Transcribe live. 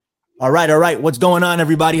All right. What's going on,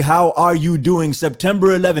 everybody? How are you doing?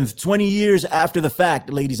 September 11th, 20 years after the fact,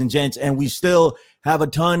 ladies and gents, and we still have a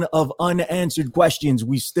ton of unanswered questions.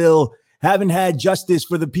 We still haven't had justice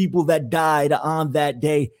for the people that died on that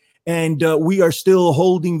day, and we are still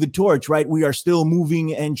holding the torch, right? We are still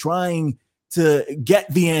moving and trying to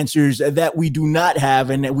get the answers that we do not have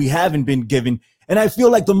and that we haven't been given. And I feel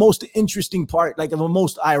like the most interesting part, like the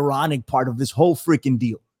most ironic part of this whole freaking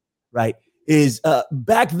deal, right, is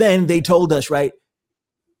back then they told us, right,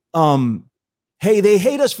 hey, they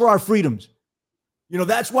hate us for our freedoms. You know,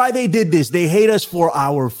 that's why they did this. They hate us for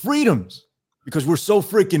our freedoms because we're so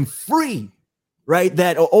freaking free, right?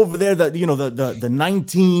 That over there, the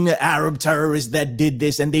 19 Arab terrorists that did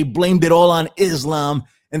this, and they blamed it all on Islam,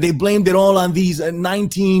 and they blamed it all on these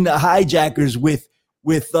 19 hijackers with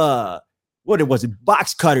what was it,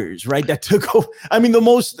 box cutters, right? That took over. I mean, the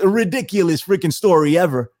most ridiculous freaking story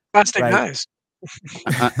ever. Plastic knives.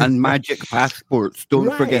 And magic passports.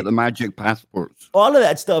 Don't forget the magic passports. All of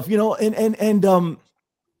that stuff, you know, and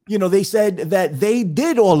they said that they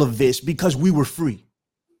did all of this because we were free.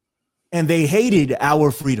 And they hated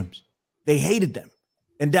our freedoms. They hated them.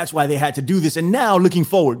 And that's why they had to do this. And now, looking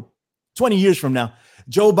forward, 20 years from now,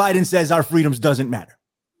 Joe Biden says our freedoms doesn't matter.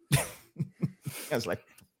 I was like,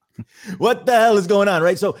 what the hell is going on,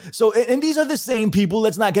 right? So, and these are the same people.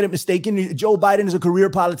 Let's not get it mistaken. Joe Biden is a career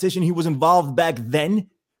politician. He was involved back then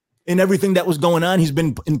in everything that was going on. He's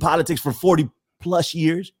been in politics for 40 plus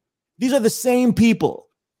years. These are the same people.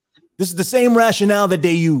 This is the same rationale that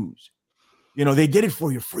they use. You know, they did it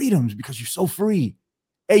for your freedoms because you're so free.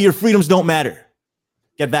 Hey, your freedoms don't matter.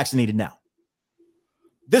 Get vaccinated now.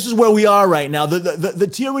 This is where we are right now. The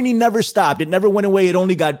tyranny never stopped. It never went away. It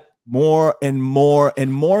only got more and more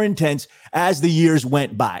and more intense as the years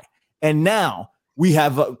went by. And now we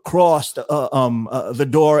have crossed the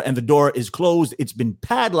door, and the door is closed. It's been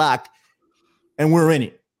padlocked, and we're in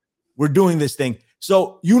it. We're doing this thing.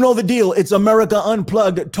 So you know the deal. It's America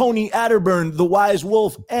Unplugged. Tony Arterburn, the Wise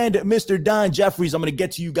Wolf, and Mr. Don Jeffries. I'm going to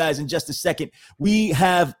get to you guys in just a second. We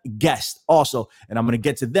have guests also, and I'm going to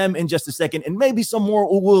get to them in just a second. And maybe some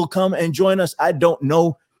more will come and join us. I don't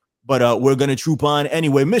know. But we're going to troop on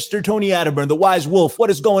anyway. Mr. Tony Arterburn, the Wise Wolf,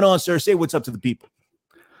 what is going on, sir? Say what's up to the people.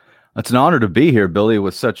 It's an honor to be here, Billy,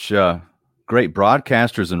 with such great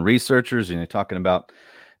broadcasters and researchers. You know, talking about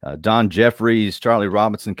Don Jeffries, Charlie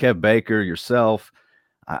Robinson, Kev Baker, yourself.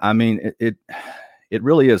 I mean, it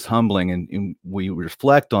really is humbling. And we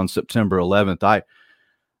reflect on September 11th.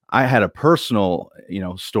 I had a personal,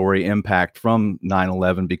 story impact from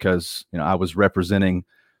 9/11 because, I was representing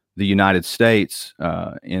the United States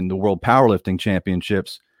in the World Powerlifting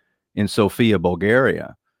Championships in Sofia,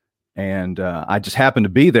 Bulgaria. And I just happened to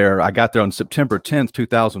be there. I got there on September 10th,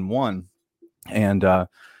 2001. And,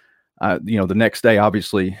 the next day,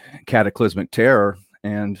 obviously, cataclysmic terror.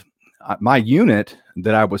 And my unit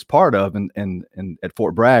that I was part of and at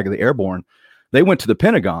Fort Bragg, the Airborne, they went to the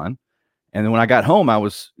Pentagon. And then when I got home, I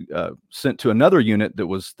was sent to another unit that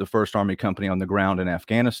was the 1st Army Company on the ground in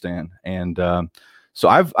Afghanistan. And so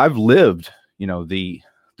I've lived, the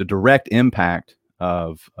direct impact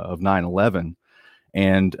of 9/11,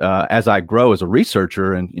 and as I grow as a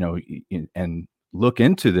researcher and and look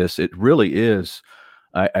into this, it really is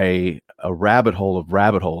a rabbit hole of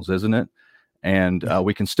rabbit holes, isn't it? And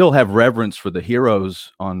we can still have reverence for the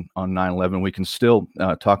heroes on 9/11. We can still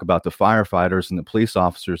talk about the firefighters and the police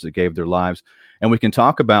officers that gave their lives, and we can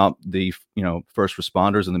talk about the first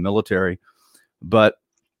responders and the military, but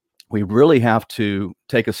we really have to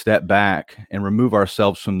take a step back and remove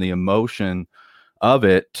ourselves from the emotion of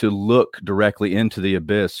it to look directly into the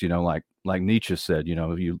abyss. Like Nietzsche said,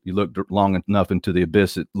 if you look long enough into the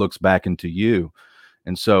abyss, it looks back into you.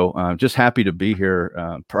 And so just happy to be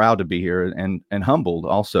here, proud to be here, and humbled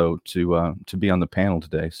also to be on the panel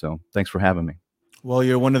today. So thanks for having me. Well,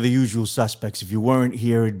 you're one of the usual suspects. If you weren't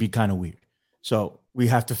here, it'd be kind of weird. So we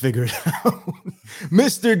have to figure it out.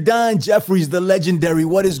 Mr. Don Jeffries, the legendary.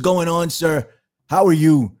 What is going on, sir? How are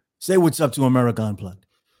you? Say what's up to America Unplugged.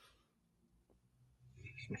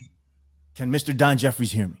 Can Mr. Don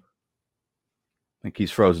Jeffries hear me? I think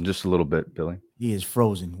he's frozen just a little bit, Billy. He is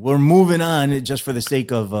frozen. We're moving on just for the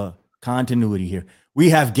sake of continuity here. We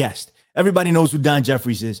have guests. Everybody knows who Don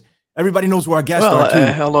Jeffries is. Everybody knows who our guests are,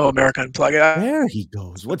 too. Hello, America Unplugged. There he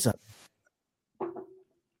goes. What's up?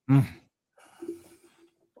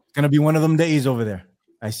 It's going to be one of them days over there.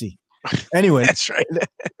 I see. Anyway. That's right.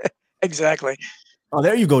 Exactly. Oh,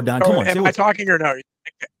 there you go, Don. Come on. Am I talking or no?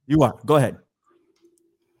 You are. Go ahead.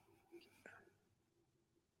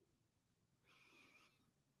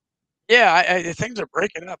 Yeah, things are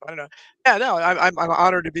breaking up. I don't know. Yeah, no, I'm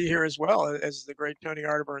honored to be here as well, as the great Tony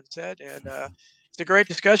Arterburn said, and it's a great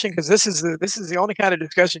discussion because this is the only kind of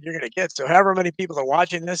discussion you're going to get. So, however many people are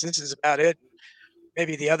watching this is about it.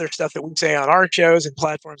 Maybe the other stuff that we say on our shows and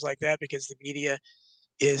platforms like that, because the media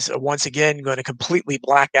is once again going to completely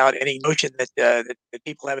black out any notion that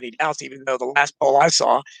people have any doubts. Even though the last poll I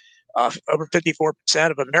saw, over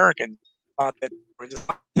 54% of Americans thought that there was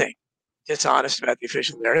nothing dishonest about the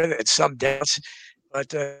official narrative and some doubts.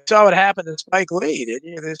 But saw what happened to Spike Lee, didn't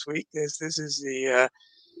you, this week? This is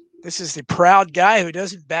the proud guy who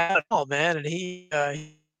doesn't bat at all, man, and he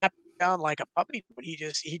snapped down like a puppy. But he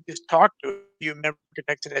just talked to a few member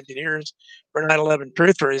connected engineers for 9/11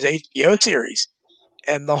 Truth for his HBO series,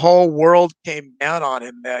 and the whole world came down on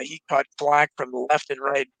him. He caught flack from the left and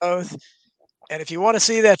right both. And if you want to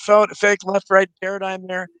see that fake left-right paradigm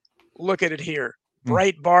there, look at it here.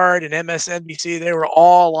 Breitbart and MSNBC, they were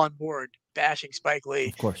all on board bashing Spike Lee,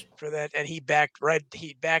 of course, for that, and he backed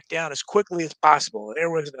down as quickly as possible.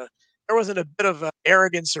 There wasn't a bit of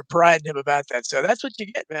arrogance or pride in him about that. So that's what you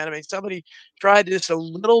get, man. I mean, somebody tried just a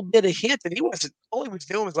little bit of hint, and all he was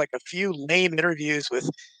doing was like a few lame interviews with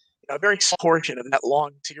a very small portion of that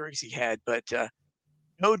long series he had, but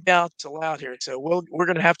no doubts allowed here. So we're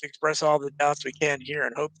going to have to express all the doubts we can here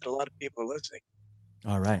and hope that a lot of people are listening.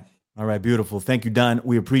 All right, beautiful. Thank you, Don.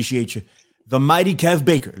 We appreciate you. The mighty Kev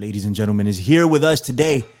Baker, ladies and gentlemen, is here with us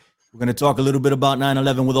today. We're going to talk a little bit about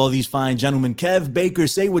 9/11 with all these fine gentlemen. Kev Baker,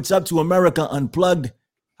 say what's up to America Unplugged.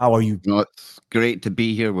 How are you? It's great to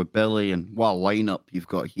be here with Billy, and what a lineup you've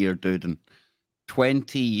got here, dude. And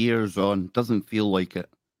 20 years on, doesn't feel like it.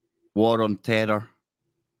 War on terror,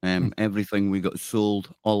 everything we got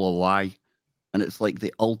sold, all a lie. And it's like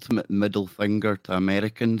the ultimate middle finger to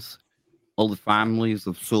Americans. All the families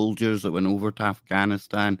of soldiers that went over to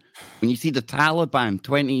Afghanistan. When you see the Taliban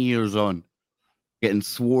 20 years on, getting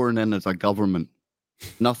sworn in as a government,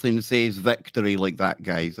 nothing says victory like that,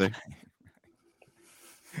 guys. Eh?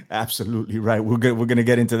 Absolutely right. We're gonna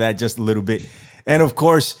get into that just a little bit. And of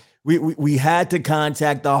course, we had to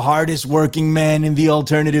contact the hardest working man in the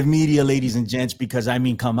alternative media, ladies and gents, because I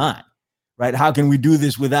mean, come on, right? How can we do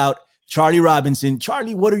this without Charlie Robinson?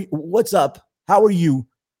 Charlie, what's up? How are you?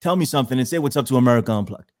 Tell me something and say what's up to America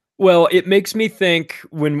Unplugged. Well, it makes me think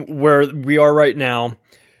where we are right now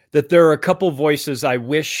that there are a couple voices I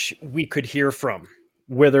wish we could hear from,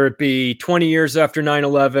 whether it be 20 years after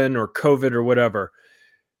 9/11 or COVID or whatever.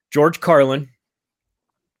 George Carlin,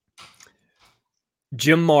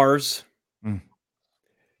 Jim Mars,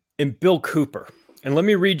 and Bill Cooper. And let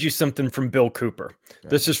me read you something from Bill Cooper. Okay.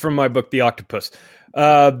 This is from my book, The Octopus.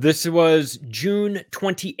 This was June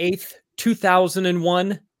 28th,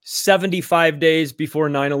 2001. 75 days before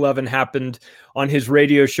 9/11 happened. On his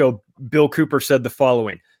radio show, Bill Cooper said the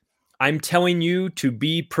following: "I'm telling you to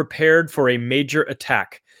be prepared for a major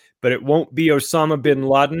attack, but it won't be Osama bin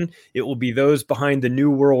Laden. It will be those behind the New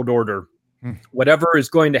World Order. Whatever is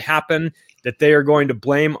going to happen that they are going to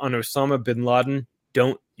blame on Osama bin Laden,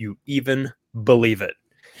 don't you even believe it."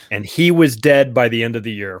 And he was dead by the end of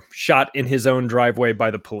the year, shot in his own driveway by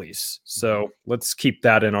the police. So let's keep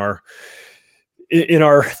that in our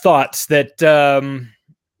thoughts, that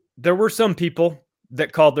there were some people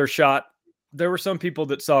that called their shot. There were some people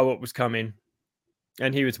that saw what was coming,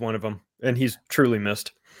 and he was one of them, and he's truly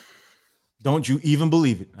missed. Don't you even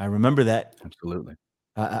believe it? I remember that. Absolutely.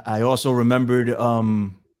 I also remembered,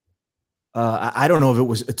 I don't know if it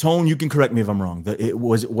was a Tone. You can correct me if I'm wrong.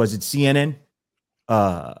 Was it CNN?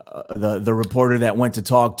 The reporter that went to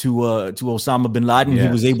talk to Osama bin Laden, yes.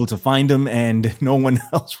 He was able to find him, and no one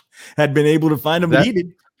else had been able to find him, but he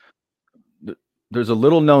did. There's a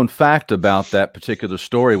little known fact about that particular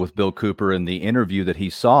story with Bill Cooper and the interview that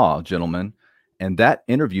he saw, gentlemen, and that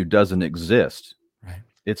interview doesn't exist. Right.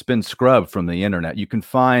 It's been scrubbed from the internet. You can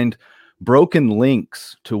find broken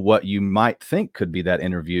links to what you might think could be that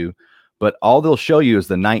interview, but all they'll show you is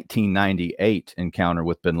the 1998 encounter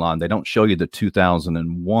with bin Laden. They don't show you the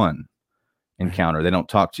 2001 encounter. They don't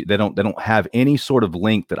talk to you. They don't have any sort of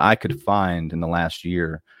link that I could find in the last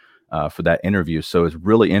year for that interview. So it's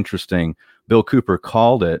really interesting. Bill Cooper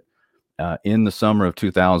called it in the summer of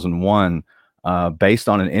 2001 based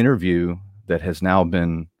on an interview that has now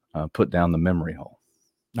been put down the memory hole.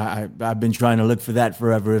 I've been trying to look for that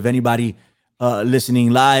forever. If anybody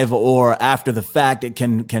listening live or after the fact, it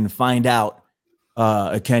can find out,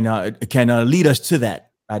 can lead us to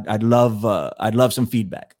that. I'd love some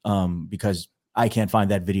feedback because I can't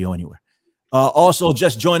find that video anywhere. Also,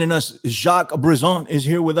 just joining us, Jacques Brisson is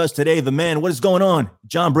here with us today. The man, what is going on?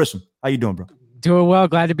 John Brisson, how you doing, bro? Doing well.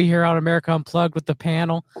 Glad to be here on America Unplugged with the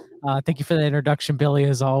panel. Thank you for the introduction, Billy,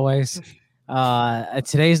 as always.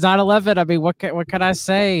 Today's 9/11. I mean, what can I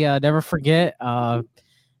say? Never forget.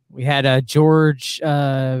 We had George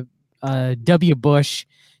W. Bush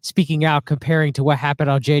speaking out, comparing to what happened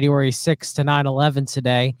on January 6th to 9/11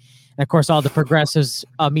 today. And of course, all the progressives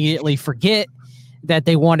immediately forget that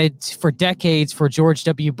they wanted for decades for George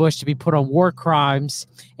W. Bush to be put on war crimes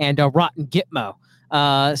and rotten Gitmo.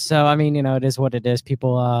 So, I mean, it is what it is.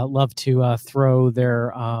 People love to throw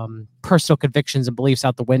their personal convictions and beliefs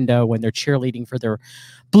out the window when they're cheerleading for their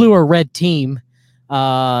blue or red team.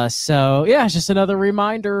 So, yeah, it's just another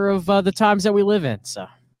reminder of the times that we live in. So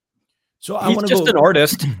he's just an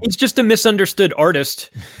artist. He's just a misunderstood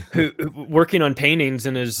artist who working on paintings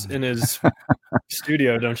in his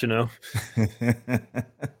studio, don't you know?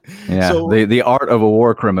 Yeah, so, the art of a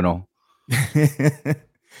war criminal.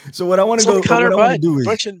 So what I want to do is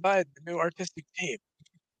pushing by the new artistic team.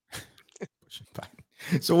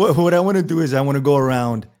 So what I want to do is I want to go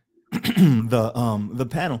around the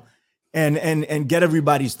panel and get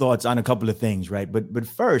everybody's thoughts on a couple of things, right? But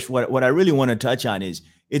first, what I really want to touch on is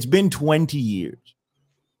it's been 20 years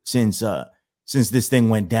since this thing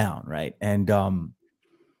went down, right? And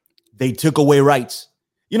they took away rights.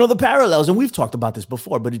 The parallels, and we've talked about this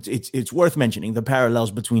before, but it's worth mentioning. The parallels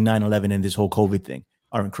between 9/11 and this whole COVID thing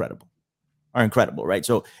are incredible, right?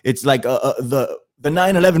 So it's like the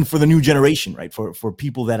 9/11 for the new generation, right? For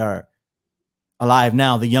people that are alive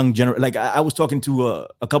now, the young generation. Like I was talking to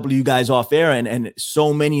a couple of you guys off air, and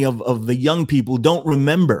so many of the young people don't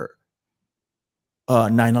remember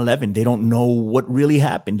 9/11. They don't know what really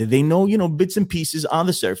happened. They know, bits and pieces on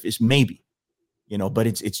the surface, maybe, but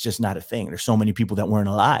it's just not a thing. There's so many people that weren't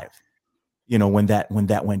alive, when that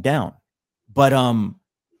went down. But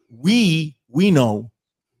we know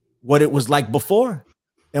what it was like before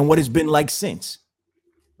and what it's been like since,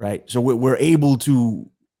 right? So we're able to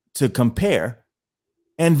compare.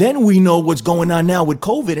 And then we know what's going on now with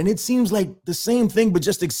COVID, and it seems like the same thing, but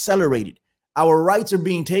just accelerated. Our rights are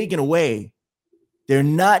being taken away. They're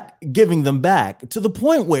not giving them back, to the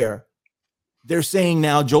point where they're saying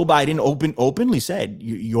now, Joe Biden openly said,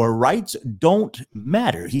 your rights don't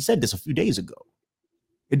matter. He said this a few days ago.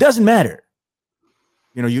 It doesn't matter.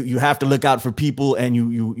 You have to look out for people, and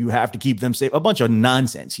you have to keep them safe. A bunch of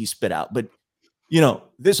nonsense he spit out. But,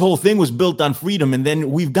 this whole thing was built on freedom. And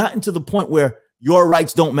then we've gotten to the point where your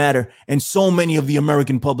rights don't matter. And so many of the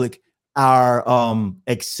American public are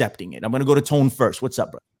accepting it. I'm going to go to Tone first. What's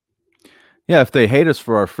up, bro? Yeah, if they hate us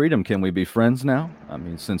for our freedom, can we be friends now? I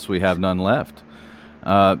mean, since we have none left.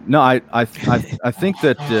 No, I think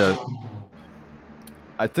that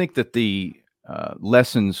the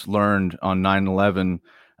lessons learned on 9/11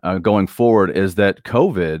 going forward is that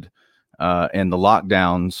COVID and the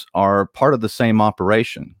lockdowns are part of the same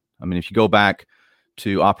operation. I mean, if you go back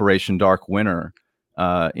to Operation Dark Winter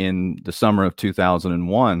in the summer of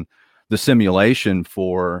 2001, the simulation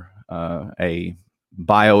for a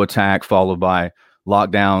bio attack followed by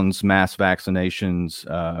lockdowns, mass vaccinations,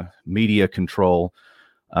 media control.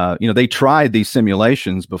 They tried these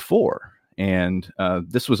simulations before, and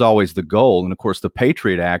this was always the goal. And of course, the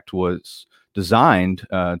Patriot Act was designed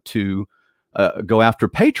to go after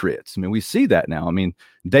patriots. I mean, we see that now. I mean,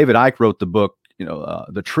 David Icke wrote the book,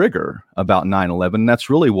 The Trigger, about 9/11. That's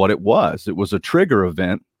really what it was. It was a trigger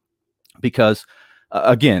event because,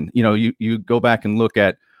 again, you go back and look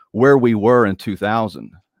at where we were in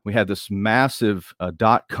 2000. We had this massive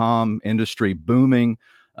 .com industry booming,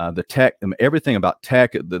 the tech, everything about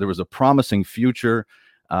tech. There was a promising future.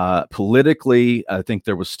 Politically, I think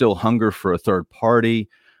there was still hunger for a third party.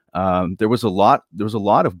 There was a lot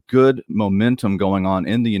of good momentum going on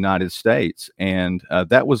in the United States, and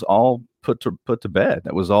that was all put to bed.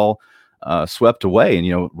 That was all swept away.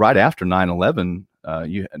 And right after 9/11,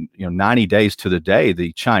 90 days to the day,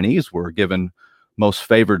 the Chinese were given most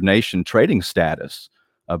favored nation trading status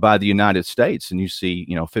by the United States. And you see,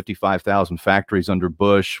 55,000 factories under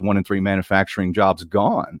Bush, 1 in 3 manufacturing jobs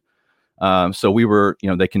gone. So we were,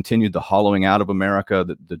 they continued the hollowing out of America,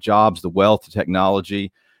 the jobs, the wealth, the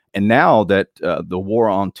technology. And now that the war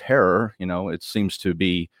on terror, it seems to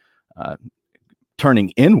be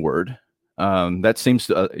turning inward. That seems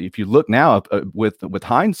to, if you look now with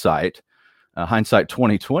hindsight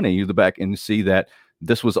 2020, you look back and see that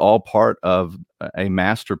this was all part of a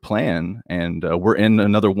master plan, and we're in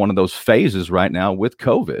another one of those phases right now with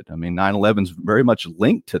COVID. I mean, 9/11 is very much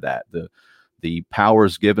linked to that. The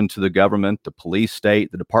powers given to the government, the police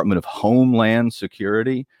state, the Department of Homeland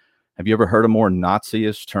Security Have you ever heard a more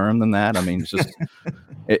Nazi-ish term than that? I mean, it's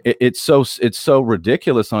just it's so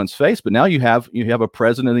ridiculous on its face. But now you have a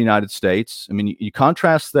president of the United States. I mean, you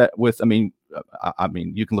contrast that with, I mean,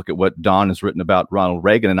 you can look at what Don has written about Ronald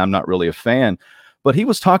Reagan, and I'm not really a fan, but he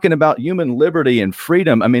was talking about human liberty and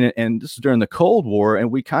freedom. I mean, and this is during the Cold War, and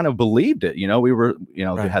we kind of believed it. We were,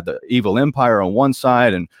 Right. They had the evil empire on one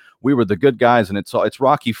side, and we were the good guys, and it's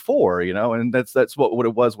Rocky IV, and that's what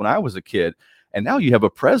it was when I was a kid. And now you have a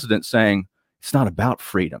president saying it's not about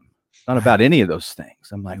freedom, it's not about any of those things.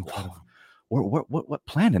 I'm like, whoa, what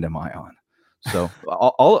planet am I on? So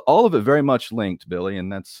all of it very much linked, Billy, and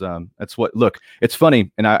that's what. Look, it's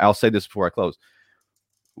funny, and I'll say this before I close.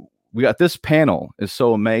 We got this panel is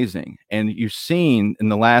so amazing, and you've seen in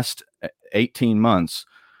the last 18 months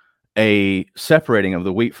a separating of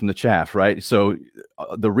the wheat from the chaff, right? So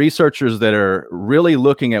the researchers that are really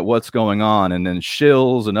looking at what's going on, and then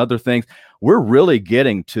shills and other things, we're really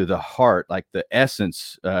getting to the heart, like the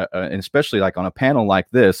essence, and especially like on a panel like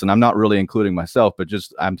this. And I'm not really including myself, but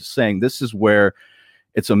I'm just saying this is where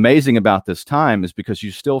it's amazing about this time, is because you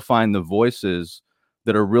still find the voices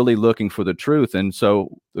that are really looking for the truth. And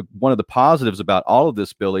so one of the positives about all of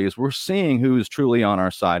this, Billy, is we're seeing who is truly on our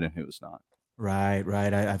side and who's not. Right.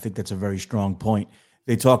 I think that's a very strong point.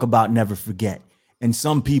 They talk about never forget. And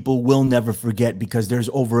some people will never forget, because there's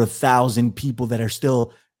over 1,000 people that are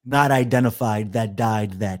still not identified that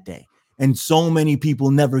died that day. And so many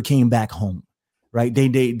people never came back home. Right.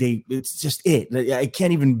 It's just it. I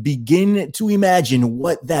can't even begin to imagine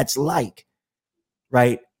what that's like.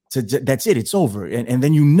 Right. So that's it. It's over. And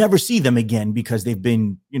then you never see them again, because they've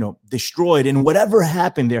been, destroyed, and whatever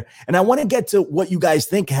happened there. And I want to get to what you guys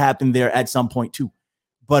think happened there at some point too.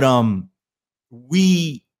 But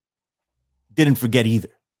we didn't forget either.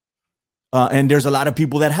 And there's a lot of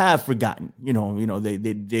people that have forgotten.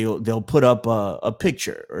 They'll put up a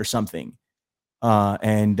picture or something,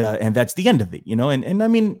 and that's the end of it. And I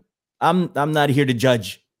mean, I'm not here to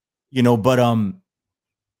judge, but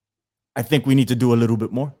I think we need to do a little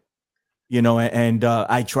bit more. And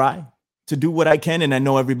I try to do what I can. And I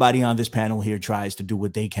know everybody on this panel here tries to do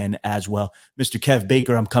what they can as well. Mr. Kev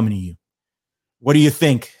Baker, I'm coming to you. What do you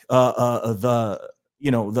think of the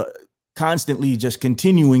constantly just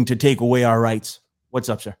continuing to take away our rights? What's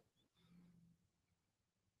up, sir?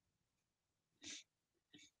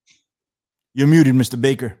 You're muted, Mr.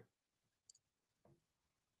 Baker.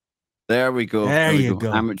 There we go. There you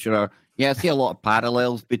go. Amateur hour. Yeah, I see a lot of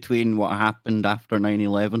parallels between what happened after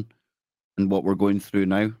 9/11 and what we're going through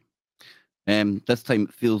now. This time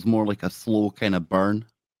it feels more like a slow kind of burn.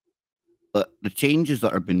 But the changes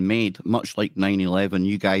that have been made, much like 9/11,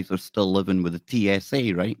 you guys are still living with the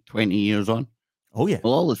TSA, right? 20 years on. Oh, yeah.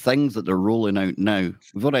 Well, all the things that they're rolling out now,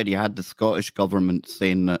 we've already had the Scottish government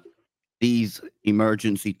saying that these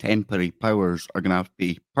emergency temporary powers are going to have to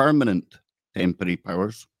be permanent temporary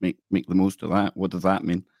powers. Make the most of that. What does that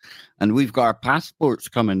mean? And we've got our passports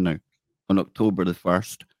coming now on October the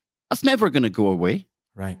 1st. That's never going to go away.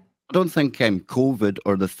 Right. I don't think COVID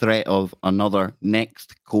or the threat of another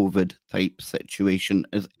next COVID type situation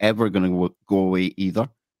is ever going to go away either.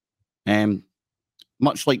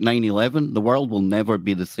 Much like 9/11, the world will never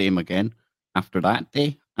be the same again after that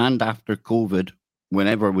day and after COVID,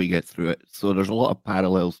 whenever we get through it. So there's a lot of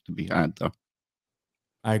parallels to be had there.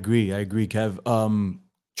 I agree, Kev.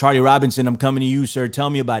 Charlie Robinson, I'm coming to you, sir. Tell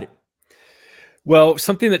me about it. Well,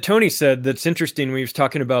 something that Tony said that's interesting when he was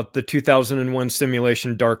talking about the 2001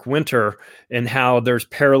 simulation Dark Winter, and how there's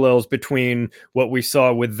parallels between what we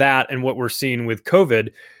saw with that and what we're seeing with COVID.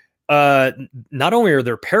 Not only are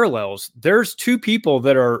there parallels, there's two people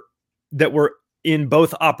that were in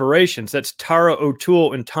both operations. That's Tara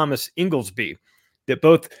O'Toole and Thomas Inglesby, that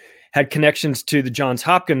both had connections to the Johns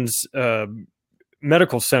Hopkins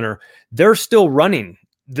Medical Center. They're still running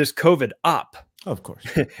this COVID op. Of course.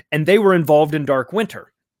 And they were involved in Dark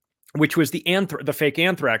Winter, which was the fake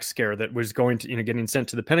anthrax scare that was going to, getting sent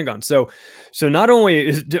to the Pentagon. So not only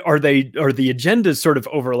are the agendas sort of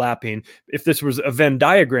overlapping, if this was a Venn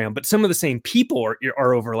diagram, but some of the same people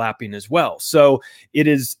are overlapping as well. So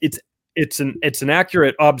it's an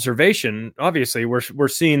accurate observation. Obviously, we're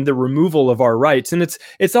seeing the removal of our rights, and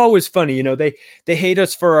it's always funny, they hate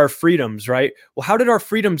us for our freedoms, right? Well, how did our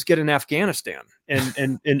freedoms get in Afghanistan?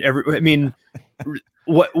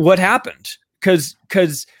 What happened? Because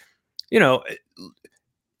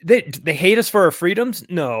they hate us for our freedoms?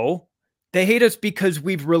 No, they hate us because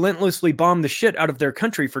we've relentlessly bombed the shit out of their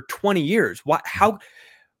country for 20 years.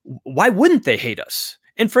 Why wouldn't they hate us?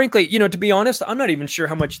 And frankly, to be honest, I'm not even sure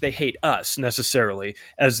how much they hate us necessarily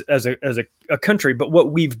as a country, but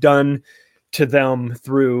what we've done to them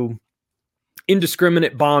through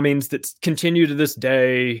indiscriminate bombings that continue to this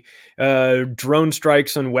day, drone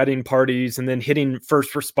strikes on wedding parties, and then hitting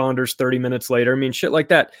first responders 30 minutes later. I mean, shit like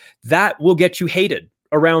that. That will get you hated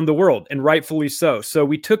around the world, and rightfully so. So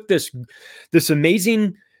we took this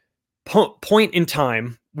amazing point in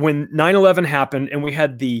time when 9/11 happened, and we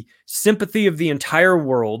had the sympathy of the entire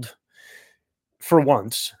world for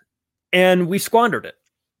once, and we squandered it.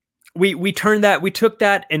 We took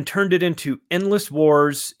that and turned it into endless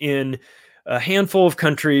wars in a handful of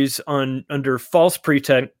countries under false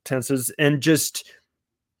pretenses, and just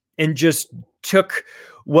took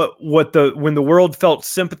when the world felt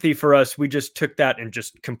sympathy for us, we just took that and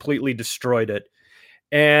just completely destroyed it.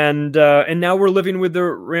 And now we're living with the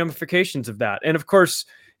ramifications of that. And of course,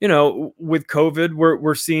 with COVID,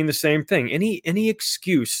 we're seeing the same thing. Any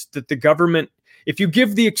excuse that the government, if you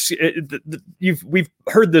give we've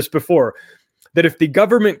heard this before, that if the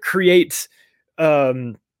government creates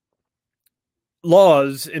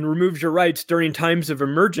laws and removes your rights during times of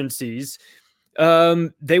emergencies,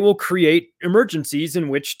 they will create emergencies in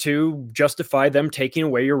which to justify them taking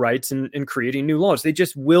away your rights and creating new laws. They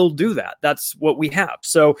just will do that. That's what we have.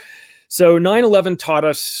 So 9/11 taught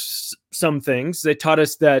us some things. They taught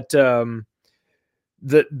us that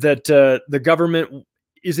the government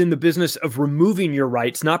is in the business of removing your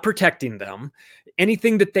rights, not protecting them.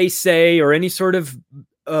 Anything that they say, or any sort of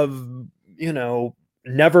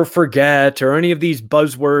never forget, or any of these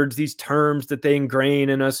buzzwords, these terms that they ingrain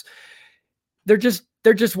in us, they're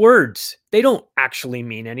just words. They don't actually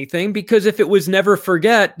mean anything, because if it was never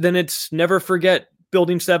forget, then it's never forget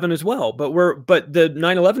Building 7 as well. But the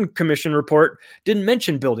 9/11 Commission report didn't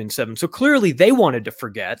mention Building 7. So clearly they wanted to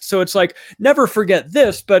forget. So it's like, never forget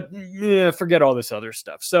this, but forget all this other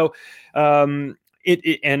stuff. So it's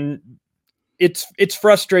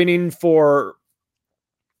frustrating for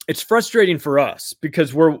us,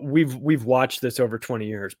 because we've watched this over 20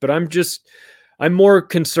 years, but I'm more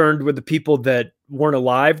concerned with the people that weren't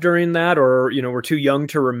alive during that, or, were too young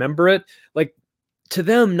to remember it. Like, to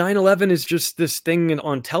them, 9/11 is just this thing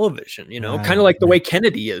on television, Right, kind of like the right. way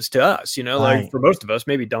Kennedy is to us, like Right. for most of us,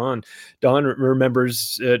 maybe Don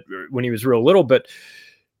remembers it when he was real little, but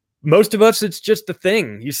most of us, it's just the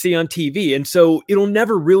thing you see on TV. And so it'll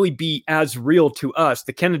never really be as real to us,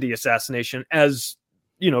 the Kennedy assassination, as,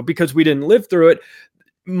 because we didn't live through it.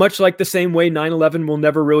 Much like the same way 9/11 will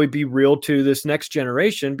never really be real to this next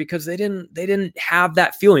generation, because they didn't have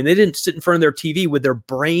that feeling. They didn't sit in front of their TV with their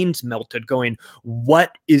brains melted going,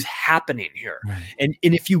 what is happening here? Right. And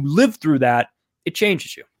if you live through that, it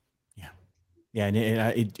changes you. Yeah, and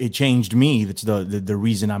it changed me. That's the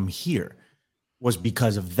reason I'm here, was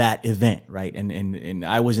because of that event, right? And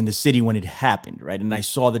I was in the city when it happened, right? And I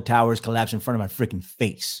saw the towers collapse in front of my freaking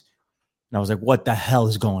face. And I was like, what the hell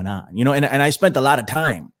is going on? And I spent a lot of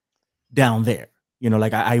time down there.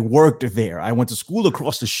 Like I worked there. I went to school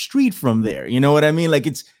across the street from there. You know what I mean? Like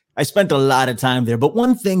I spent a lot of time there. But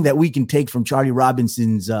one thing that we can take from Charlie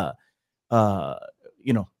Robinson's, what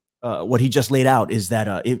he just laid out is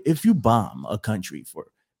that if you bomb a country for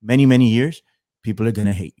many, many years, people are going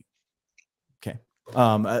to hate you. Okay.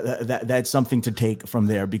 That's something to take from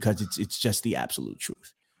there, because it's just the absolute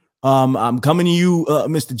truth. I'm coming to you,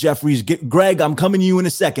 Mr. Jeffries. Greg, I'm coming to you in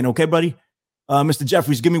a second. Okay, buddy? Mr.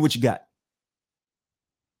 Jeffries, give me what you got.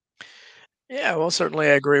 Yeah, well, certainly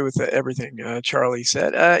I agree with everything Charlie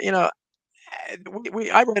said. I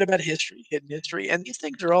read about hidden history, and these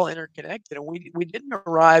things are all interconnected. And we didn't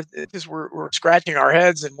arrive because we're scratching our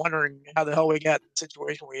heads and wondering how the hell we got in the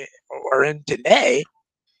situation we are in today.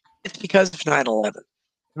 It's because of 9/11.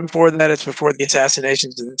 Before that, it's before the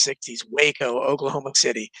assassinations in the 60s, Waco, Oklahoma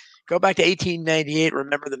City. Go back to 1898,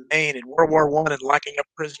 remember the Maine in World War I, and locking up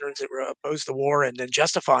prisoners that were opposed to war, and then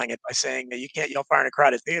justifying it by saying that you can't yell fire in a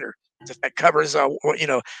crowded theater. That covers,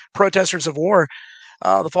 protesters of war.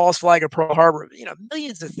 The false flag of Pearl Harbor,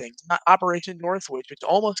 millions of things. Operation Northwich, which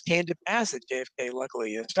almost came to pass at JFK,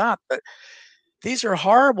 luckily it stopped. But these are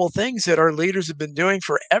horrible things that our leaders have been doing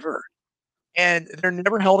forever, and they're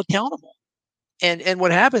never held accountable. And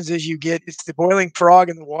what happens is it's the boiling frog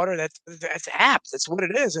in the water. That's apt. That's what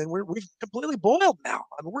it is. And we've completely boiled now.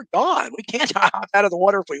 I mean, we're gone. We can't hop out of the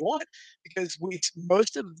water if we want, because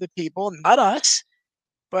most of the people, not us,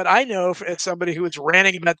 but I know as somebody who was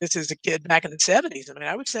ranting about this as a kid back in the 70s. I mean,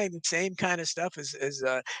 I was saying the same kind of stuff as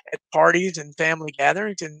at parties and family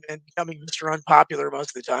gatherings, and becoming Mr. Unpopular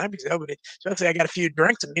most of the time, because especially I got a few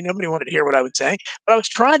drinks, and nobody wanted to hear what I was saying. But I was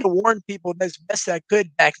trying to warn people as best I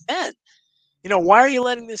could back then. Why are you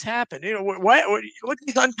letting this happen? Why look at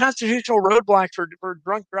these unconstitutional roadblocks for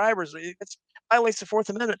drunk drivers? It violates the Fourth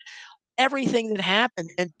Amendment. Everything that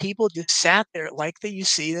happened, and people just sat there like you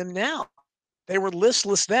see them now. They were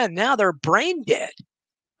listless then. Now they're brain dead.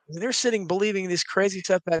 They're sitting believing this crazy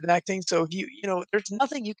stuff about vaccines. So if there's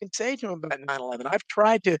nothing you can say to them about 9/11. I've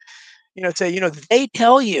tried to, say, they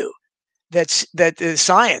tell you that the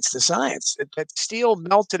science, that steel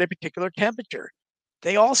melts at a particular temperature.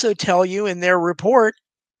 They also tell you in their report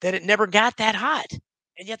that it never got that hot,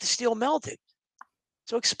 and yet the steel melted.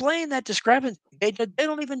 So explain that discrepancy. They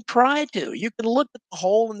don't even try to. You can look at the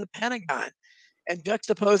hole in the Pentagon and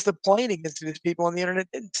juxtapose the plane against these people on the internet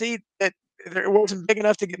and see that it wasn't big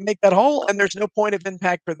enough to make that hole, and there's no point of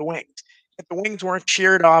impact for the wings. If the wings weren't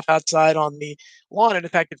sheared off outside on the lawn, and in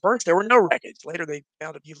fact, at first there were no wreckage. Later, they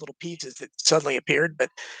found a few little pieces that suddenly appeared. But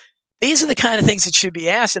these are the kind of things that should be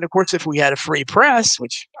asked. And of course, if we had a free press,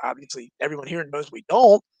 which obviously everyone here knows we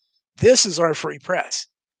don't, this is our free press,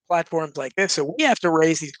 platforms like this. So we have to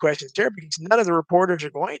raise these questions here because none of the reporters are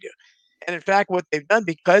going to. And in fact, what they've done,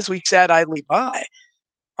 because we sat idly by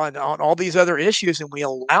on all these other issues, and we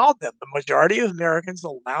allowed them, the majority of Americans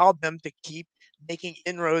allowed them to keep making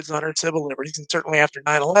inroads on our civil liberties. And certainly after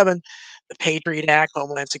 9/11, the Patriot Act,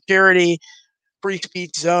 Homeland Security, free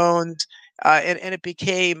speech zones, and it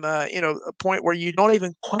became a point where you don't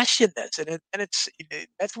even question this, and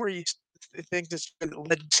that's where you things that's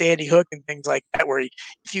led to Sandy Hook and things like that, where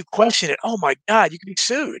if you question it, oh my God, you could be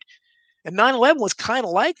sued. And 9/11 was kind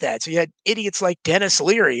of like that. So you had idiots like Dennis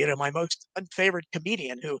Leary, my most unfavorite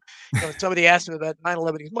comedian, who, when somebody asked him about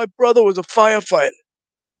 9/11, he goes, my brother was a firefighter.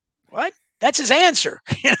 What? That's his answer.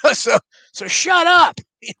 So shut up.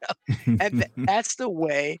 And that's the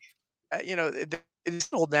way, it's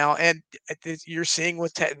old now. And you're seeing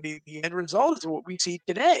what the end result is what we see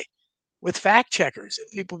today with fact checkers and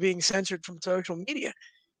people being censored from social media.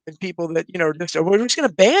 And people that, we're just going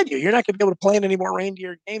to ban you. You're not going to be able to play in any more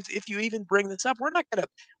reindeer games if you even bring this up. We're not going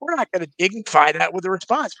to dignify that with a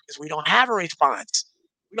response because we don't have a response.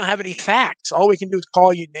 We don't have any facts. All we can do is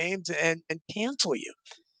call you names and cancel you.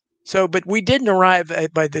 So, but we didn't arrive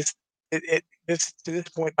by to this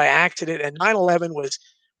point by accident. And 9/11 was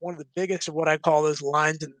one of the biggest of what I call those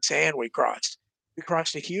lines in the sand we crossed. We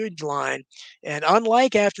crossed a huge line. And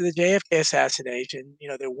unlike after the JFK assassination,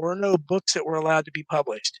 there were no books that were allowed to be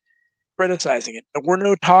published criticizing it. There were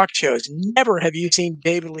no talk shows. Never have you seen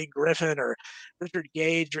David Lee Griffin or Richard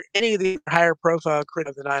Gage or any of the higher profile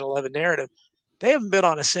critics of the 9/11 narrative. They haven't been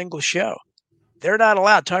on a single show. They're not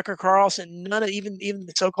allowed. Tucker Carlson, none of even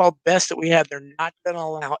the so-called best that we have, they're not going to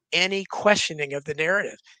allow any questioning of the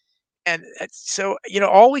narrative. And so,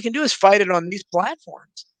 all we can do is fight it on these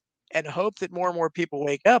platforms and hope that more and more people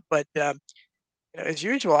wake up. But as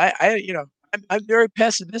usual, I'm very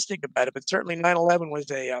pessimistic about it. But certainly, 9/11 was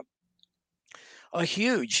a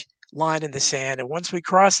huge line in the sand. And once we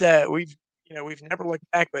cross that, we've never looked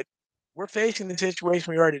back. But we're facing the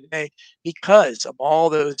situation we are today because of all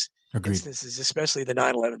those instances, especially the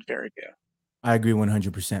 9/11 fairy tale. I agree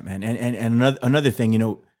 100%, man. And another thing,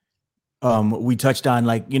 we touched on,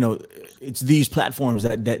 it's these platforms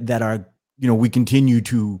that are, we continue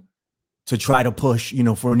to try to push,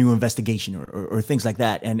 for a new investigation or things like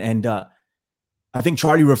that. And I think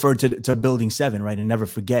Charlie referred to Building 7, right? And never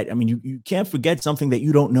forget. I mean, you can't forget something that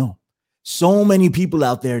you don't know. So many people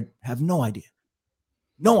out there have no idea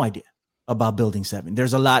about Building 7.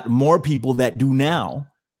 There's a lot more people that do now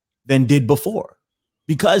than did before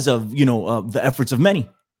because of, the efforts of many.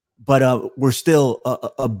 But we're still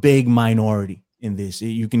a big minority in this.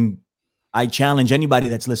 I challenge anybody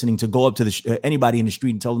that's listening to go up to anybody in the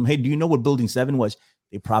street and tell them, hey, do you know what Building 7 was?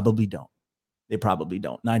 They probably don't.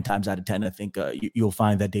 9 times out of 10, I think you'll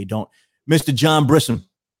find that they don't. Mr. John Brisson,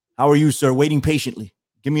 how are you, sir? Waiting patiently.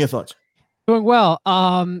 Give me your thoughts. Doing well.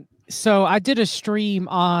 So I did a stream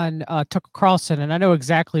on Tucker Carlson, and I know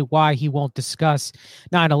exactly why he won't discuss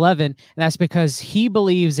 9/11, and that's because he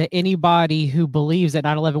believes that anybody who believes that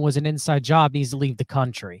 9/11 was an inside job needs to leave the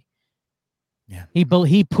country. Yeah.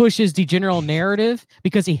 He pushes the general narrative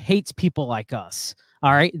because he hates people like us.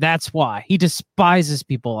 All right, that's why he despises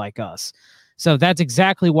people like us. So that's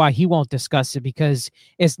exactly why he won't discuss it, because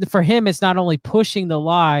for him, it's not only pushing the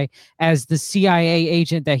lie as the CIA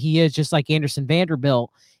agent that he is, just like Anderson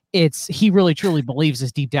Vanderbilt. He really truly believes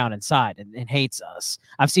this deep down inside and hates us.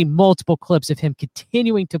 I've seen multiple clips of him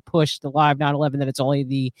continuing to push the lie of 9/11 that it's only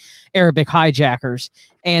the Arabic hijackers,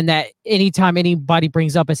 and that anytime anybody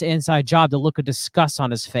brings up his inside job, the look of disgust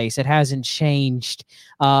on his face. It hasn't changed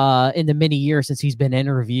in the many years since he's been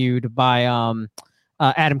interviewed by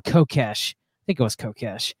Adam Kokesh. I think it was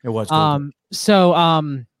Kokesh. It was.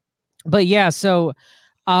 But yeah, so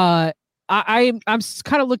I'm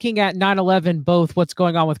kind of looking at 9/11, both what's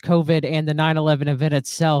going on with COVID and the 9/11 event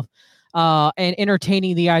itself. and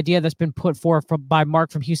entertaining the idea that's been put forth by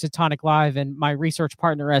Mark from Houston Tonic Live and my research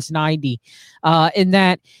partner S90, in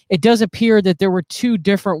that it does appear that there were two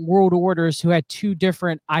different world orders who had two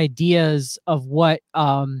different ideas of what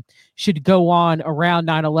should go on around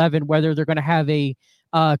 9/11, whether they're going to have a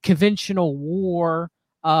conventional war,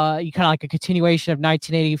 you kind of like a continuation of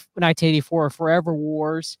 1984 Forever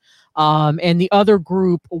Wars. And the other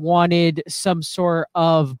group wanted some sort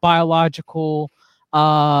of biological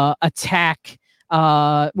attack,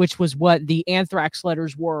 which was what the anthrax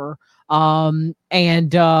letters were. And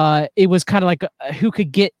it was kind of like who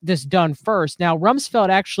could get this done first. Now, Rumsfeld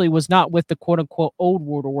actually was not with the quote unquote old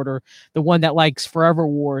world order, the one that likes Forever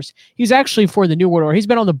Wars. He's actually for the new world order. He's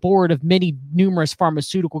been on the board of numerous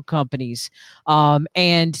pharmaceutical companies.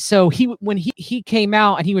 And so when he came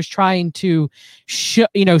out and he was trying to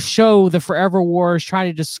show the Forever Wars, trying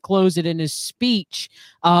to disclose it in his speech,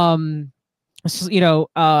 before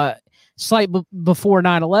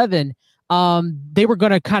 9/11, they were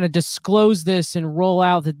going to kind of disclose this and roll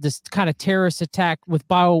out this kind of terrorist attack with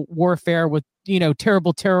bio warfare, with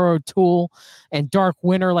terrible terror tool and dark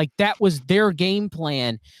winter. Like, that was their game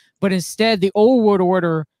plan. But instead, the old world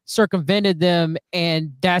order circumvented them,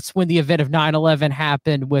 and that's when the event of 9/11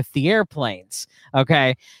 happened with the airplanes.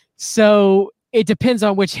 Okay, so it depends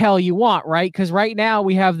on which hell you want, right? Because right now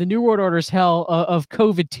we have the New World Order's hell of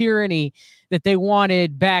COVID tyranny that they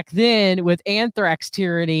wanted back then with anthrax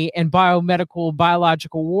tyranny and biological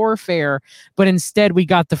warfare, but instead we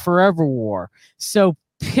got the Forever War. So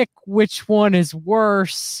pick which one is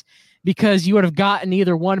worse, because you would have gotten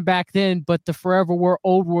either one back then, but the Forever War,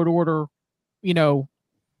 Old World Order,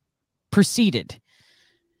 proceeded.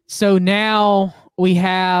 So now we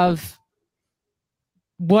have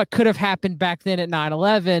what could have happened back then at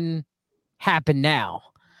 9/11 happen now.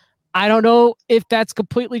 I don't know if that's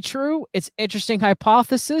completely true. It's interesting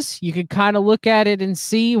hypothesis. You can kind of look at it and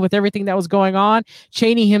see with everything that was going on.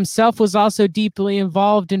 Cheney himself was also deeply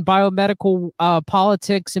involved in biomedical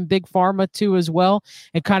politics and big pharma too as well.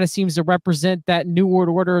 It kind of seems to represent that New World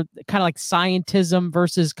Order, kind of like scientism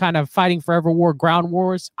versus kind of fighting forever war, ground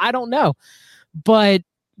wars. I don't know. But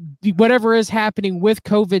whatever is happening with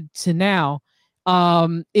COVID to now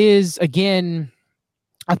is, again,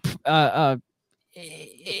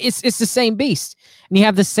 it's the same beast, and you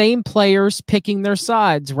have the same players picking their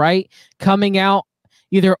sides, right? Coming out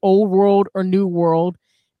either old world or new world,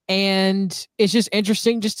 and it's just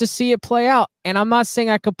interesting just to see it play out. And I'm not saying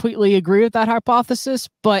I completely agree with that hypothesis,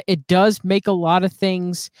 but it does make a lot of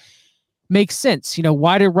things make sense.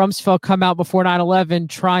 Why did Rumsfeld come out before 9/11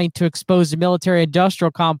 trying to expose the military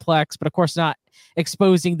industrial complex, but of course not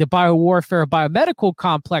exposing the biowarfare biomedical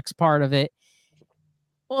complex part of it?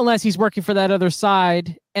 Well, unless he's working for that other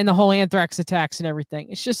side and the whole anthrax attacks and everything.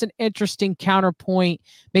 It's just an interesting counterpoint,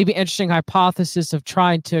 maybe interesting hypothesis of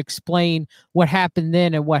trying to explain what happened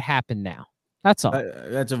then and what happened now. That's all.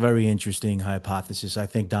 That's a very interesting hypothesis. I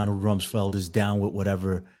think Donald Rumsfeld is down with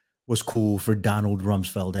whatever was cool for Donald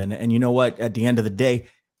Rumsfeld. And you know what? At the end of the day,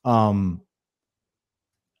 I'm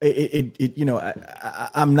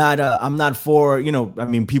not for,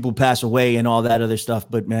 people pass away and all that other stuff,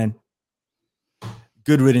 but man,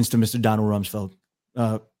 good riddance to Mr. Donald Rumsfeld.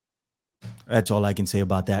 That's all I can say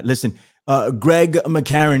about that. Listen, Greg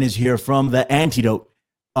McCarin is here from The Antidote.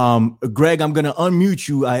 Greg, I'm going to unmute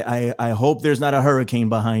you. I hope there's not a hurricane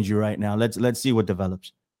behind you right now. Let's see what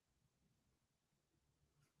develops.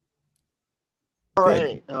 All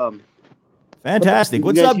right. Fantastic.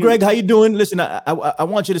 What's up, Greg? How you doing? Listen, I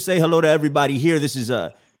want you to say hello to everybody here. This is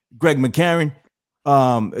Greg McCarin.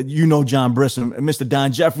 John Brisson, Mr.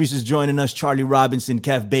 Don Jeffries is joining us, Charlie Robinson,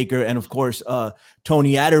 Kev Baker, and of course,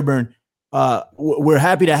 Tony Arterburn. We're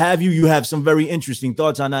happy to have you. You have some very interesting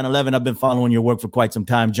thoughts on 9/11. I've been following your work for quite some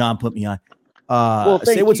time. John put me on.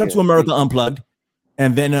 Say what's up to America Unplugged,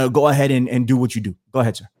 and then go ahead and do what you do. Go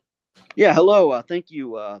ahead, sir. Yeah, hello. Thank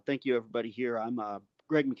you. Thank you, everybody here. I'm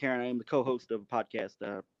Greg McCarin. I am the co-host of a podcast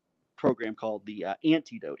program called The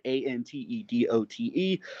Antidote, Antedote,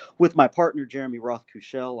 with my partner Jeremy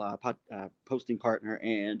Roth-Kushel, posting partner,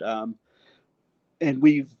 and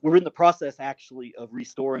we're in the process actually of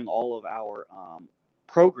restoring all of our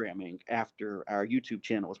programming after our YouTube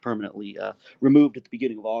channel was permanently removed at the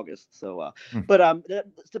beginning of August. So, but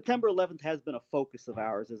September 11th has been a focus of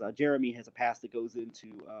ours, as Jeremy has a past that goes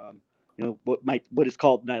into what is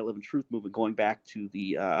called 9/11 Truth Movement, going back to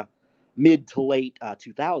the mid to late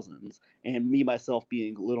 2000s, and me myself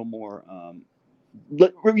being a little more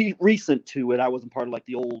recent to it. I wasn't part of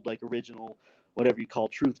the old original whatever you call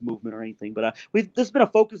truth movement or anything, but this has been a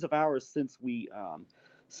focus of ours since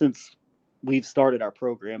we've started our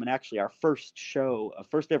program. And actually our first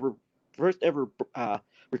ever first ever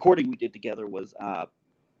recording we did together was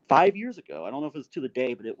 5 years ago. I don't know if it was to the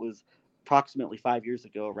day, but it was approximately 5 years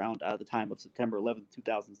ago, around the time of September 11th,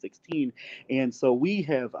 2016. And so we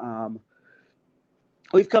have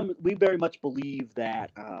we very much believe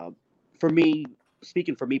that, for me,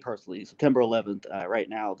 speaking for me personally, September 11th right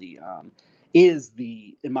now is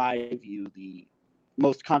in my view, the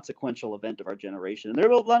most consequential event of our generation. And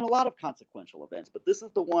there have been a lot of consequential events, but this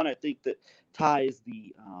is the one I think that ties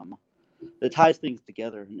things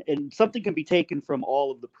together. And something can be taken from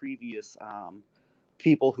all of the previous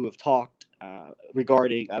people who have talked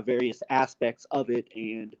regarding various aspects of it,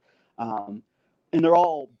 and they're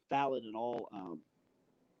all valid and all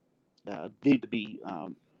need to be.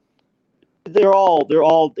 They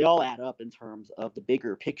all add up in terms of the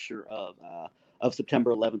bigger picture of September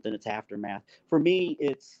 11th and its aftermath. For me,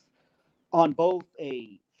 it's on both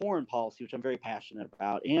a foreign policy, which I'm very passionate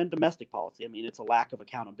about, and domestic policy. I mean, it's a lack of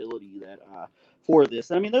accountability that for this.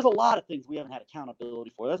 And I mean, there's a lot of things we haven't had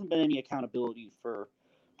accountability for. There hasn't been any accountability for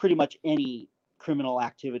pretty much any criminal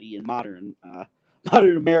activity in modern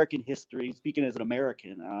American history, speaking as an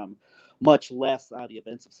American, much less the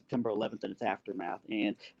events of September 11th and its aftermath.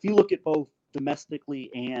 And if you look at both domestically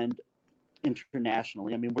and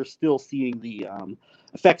internationally, I mean, we're still seeing the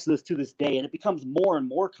effects of this to this day, and it becomes more and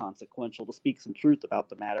more consequential, to speak some truth about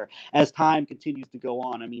the matter, as time continues to go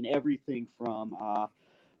on. I mean, everything from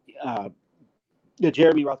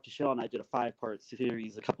Jeremy Rothschild and I did a 5-part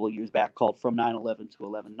series a couple of years back called From 9/11 to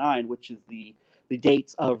 11/9, which is the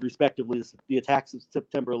dates of, respectively, the attacks of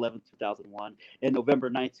September 11th, 2001 and November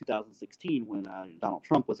 9th, 2016, when Donald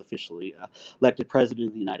Trump was officially elected president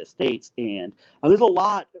of the United States. And there's a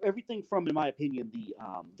lot, everything from, in my opinion,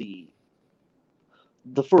 the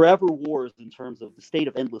forever wars in terms of the state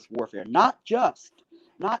of endless warfare, not just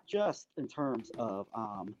in terms of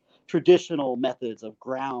traditional methods of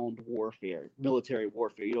ground warfare, military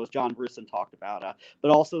warfare, as John Brisson talked about,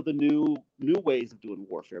 but also the new ways of doing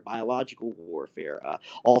warfare, biological warfare,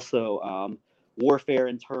 also warfare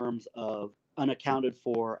in terms of unaccounted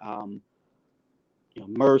for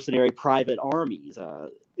mercenary private armies.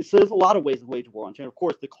 So there's a lot of ways to wage war on China. Of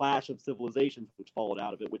course, the clash of civilizations, which followed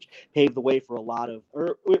out of it, which paved the way for a lot of,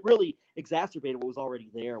 or it really exacerbated what was already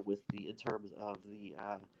there in terms of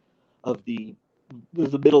the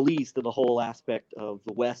Middle East and the whole aspect of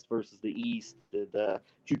the West versus the East, the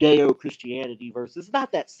Judeo-Christianity versus. It's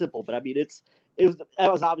not that simple, but I mean,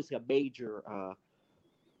 that was obviously a major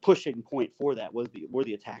pushing point for that were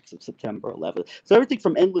the attacks of September 11th. So everything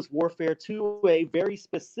from endless warfare to a very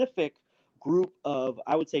specific group of,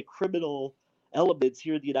 I would say, criminal elements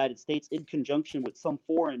here in the United States in conjunction with some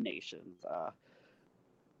foreign nations,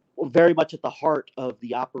 very much at the heart of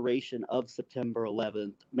the operation of September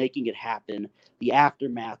 11th, making it happen, the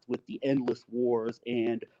aftermath with the endless wars,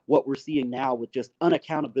 and what we're seeing now with just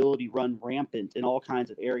unaccountability run rampant in all kinds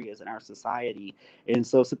of areas in our society. And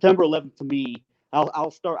so September 11th, to me,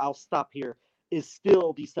 I'll stop here, is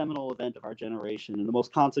still the seminal event of our generation and the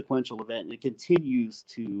most consequential event. And it continues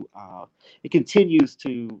to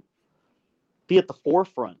be at the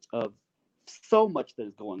forefront of so much that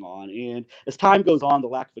is going on. And as time goes on, the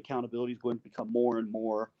lack of accountability is going to become more and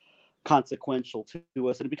more consequential to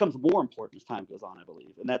us, and it becomes more important as time goes on, I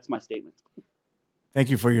believe. And that's my statement. Thank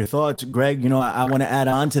you for your thoughts, Greg. I want to add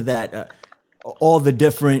on to that. All the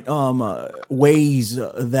different ways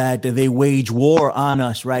that they wage war on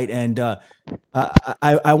us, right? And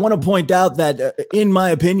I want to point out that, in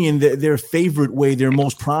my opinion, their favorite way, their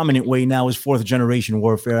most prominent way now is fourth generation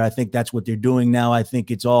warfare. I think that's what they're doing now. I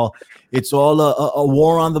think it's all a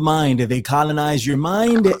war on the mind. They colonize your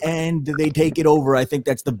mind and they take it over. I think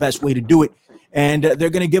that's the best way to do it. And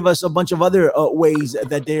they're going to give us a bunch of other ways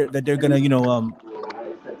that they're going to,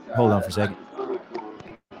 hold on for a second.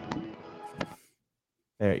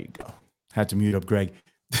 There you go. Had to mute up Greg.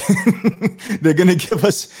 They're going to give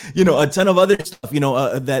us, a ton of other stuff,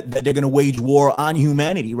 that they're going to wage war on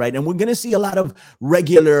humanity, right? And we're going to see a lot of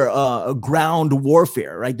regular ground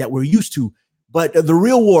warfare, right, that we're used to. But the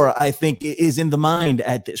real war, I think, is in the mind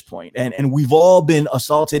at this point. And we've all been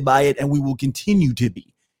assaulted by it, and we will continue to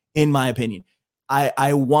be, in my opinion.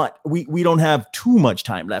 We don't have too much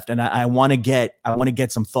time left, and I want to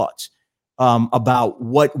get some thoughts about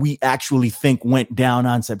what we actually think went down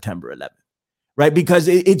on September 11th, right? Because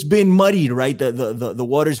it's been muddied, right? The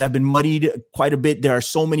waters have been muddied quite a bit. There are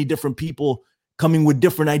so many different people coming with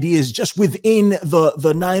different ideas just within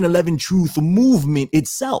the 9/11 truth movement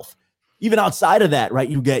itself. Even outside of that, right?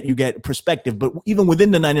 You get perspective, but even within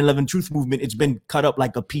the 9/11 truth movement, it's been cut up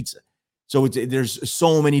like a pizza. So there's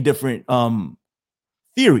so many different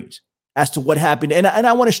theories as to what happened, and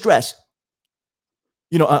I want to stress,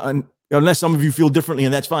 unless some of you feel differently,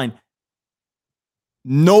 and that's fine.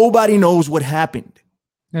 Nobody knows what happened.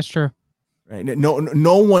 That's true. Right?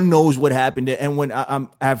 No one knows what happened. And when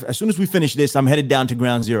as soon as we finish this, I'm headed down to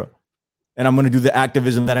ground zero, and I'm going to do the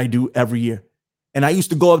activism that I do every year. And I used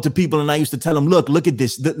to go up to people and I used to tell them, look at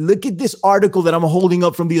this. Look at this article that I'm holding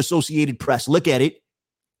up from the Associated Press. Look at it.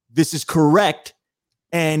 This is correct.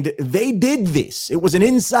 And they did this. It was an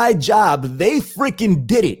inside job. They freaking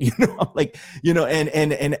did it. I'm like,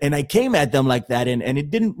 and I came at them like that, and it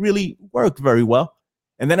didn't really work very well.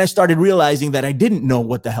 And then I started realizing that I didn't know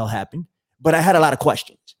what the hell happened, but I had a lot of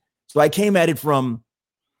questions. So I came at it from,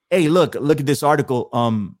 hey, look at this article.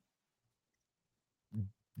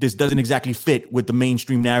 This doesn't exactly fit with the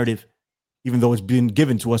mainstream narrative, even though it's been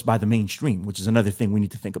given to us by the mainstream, which is another thing we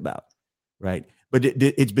need to think about, right? But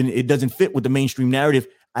it doesn't fit with the mainstream narrative.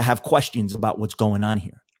 I have questions about what's going on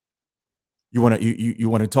here. You want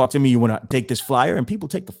to talk to me? You want to take this flyer? And people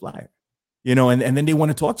take the flyer, and then they want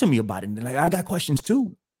to talk to me about it. And they're like, I got questions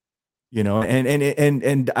too,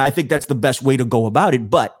 and I think that's the best way to go about it.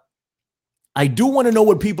 But I do want to know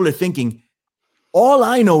what people are thinking. All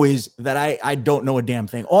I know is that I don't know a damn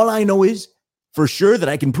thing. All I know is for sure that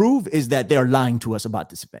I can prove is that they're lying to us about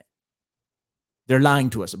this event. They're lying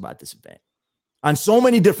to us about this event on so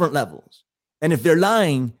many different levels. And if they're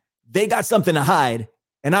lying, they got something to hide.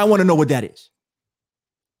 And I want to know what that is.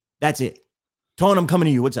 That's it. Tone, I'm coming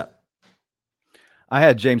to you. What's up? I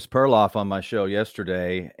had James Perloff on my show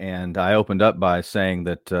yesterday, and I opened up by saying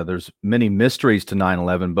that there's many mysteries to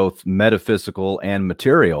 9/11, both metaphysical and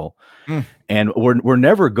material. And we're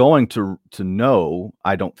never going to know,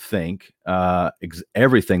 I don't think,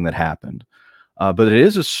 everything that happened. But it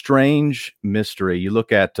is a strange mystery. You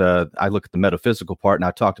look at, I look at the metaphysical part, and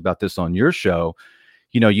I talked about this on your show.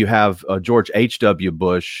 You have George H.W.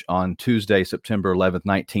 Bush on Tuesday, September 11th,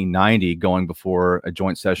 1990, going before a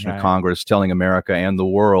joint session of Congress, telling America and the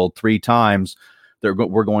world 3 times that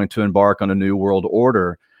we're going to embark on a new world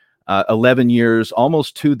order. 11 years,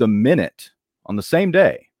 almost to the minute, on the same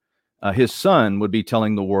day, his son would be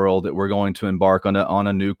telling the world that we're going to embark on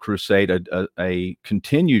a new crusade, a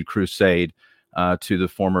continued crusade to the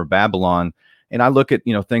former Babylon. And I look at,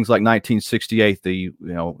 things like 1968, the,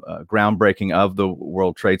 groundbreaking of the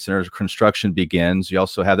World Trade Center construction begins. You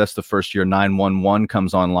also have, that's the first year 911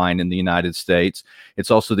 comes online in the United States. It's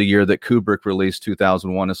also the year that Kubrick released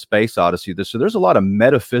 2001: A Space Odyssey. So there's a lot of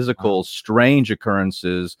metaphysical, strange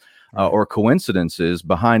occurrences or coincidences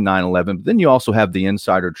behind 9/11. But then you also have the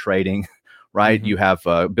insider trading, right? Mm-hmm. You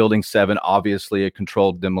have Building 7, obviously a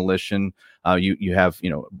controlled demolition. You have,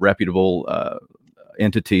 reputable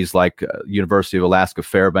entities like University of Alaska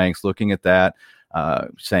Fairbanks looking at that,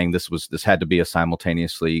 saying this had to be a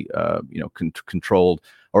simultaneously controlled,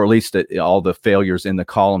 or at least all the failures in the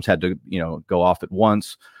columns had to go off at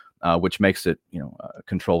once, which makes it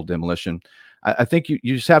controlled demolition. I think you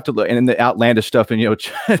just have to look, and in the outlandish stuff, and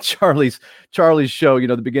Charlie's show,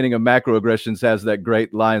 the beginning of Macroaggressions has that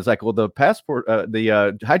great line. It's like, well, the passport,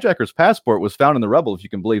 the hijacker's passport was found in the rubble, if you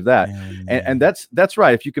can believe that, and that's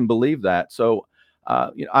right, if you can believe that. So.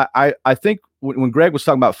 I think when Greg was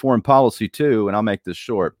talking about foreign policy too, and I'll make this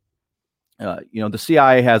short, the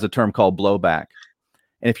CIA has a term called blowback.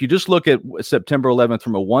 And if you just look at September 11th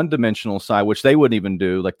from a one-dimensional side, which they wouldn't even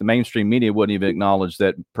do, like the mainstream media wouldn't even acknowledge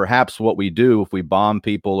that perhaps what we do, if we bomb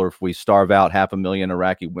people or if we starve out 500,000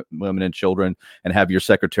 Iraqi women and children and have your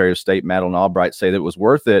Secretary of State, Madeleine Albright, say that it was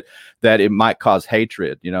worth it, that it might cause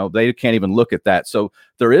hatred. They can't even look at that. So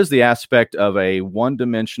there is the aspect of a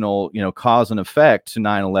one-dimensional, cause and effect to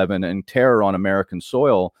 9/11 and terror on American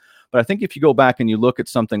soil. But I think if you go back and you look at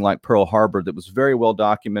something like Pearl Harbor, that was very well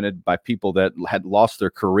documented by people that had lost their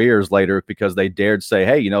careers later because they dared say,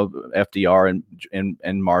 hey, FDR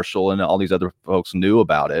and Marshall and all these other folks knew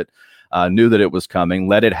about it, knew that it was coming,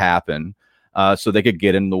 let it happen so they could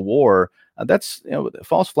get in the war. That's,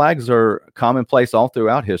 false flags are commonplace all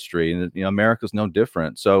throughout history, and America's no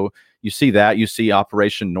different. So you see that. You see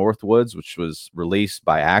Operation Northwoods, which was released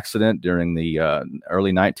by accident during the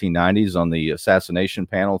early 1990s on the assassination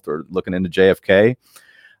panel for looking into JFK.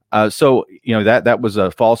 So that was a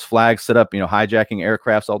false flag set up, hijacking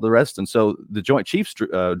aircrafts, all the rest, and so the Joint Chiefs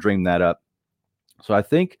dreamed that up. So I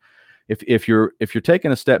think if you're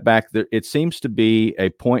taking a step back, it seems to be a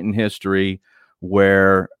point in history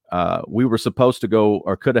where we were supposed to go,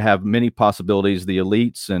 or could have many possibilities. The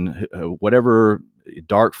elites and whatever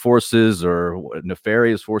dark forces or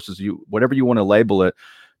nefarious forces, whatever you want to label it,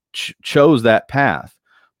 chose that path.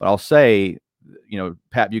 But I'll say,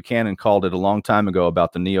 Pat Buchanan called it a long time ago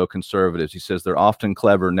about the neoconservatives. He says they're often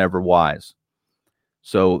clever, never wise.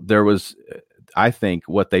 So there was, I think,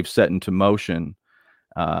 what they've set into motion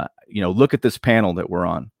look at this panel that we're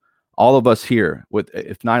on. All of us here,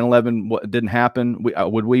 if 9/11 didn't happen,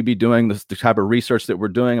 would we be doing the type of research that we're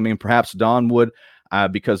doing? I mean, perhaps Don would,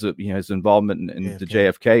 because of his involvement in the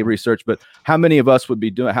JFK research. But how many of us would be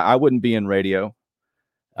doing? I wouldn't be in radio.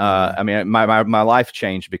 I mean, my life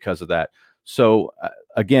changed because of that. So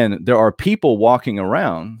again, there are people walking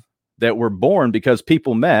around that were born because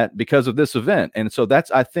people met because of this event, and so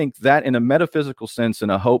I think that in a metaphysical sense, in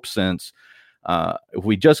a hope sense. If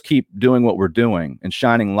we just keep doing what we're doing and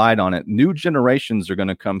shining light on it, new generations are going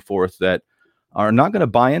to come forth that are not going to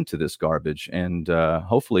buy into this garbage, and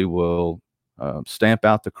hopefully will stamp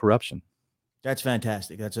out the corruption. That's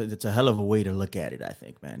fantastic. That's a hell of a way to look at it, I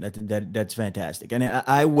think, man. That's fantastic. And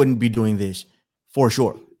I wouldn't be doing this for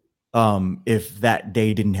sure if that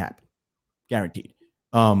day didn't happen. Guaranteed.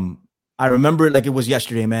 I remember it like it was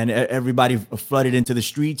yesterday, man. Everybody flooded into the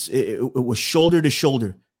streets. It was shoulder to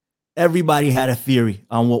shoulder. Everybody had a theory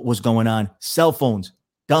on what was going on. Cell phones,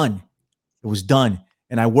 done. It was done.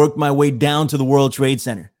 And I worked my way down to the World Trade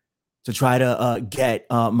Center to try to get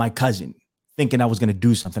my cousin, thinking I was going to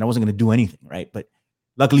do something. I wasn't going to do anything, right? But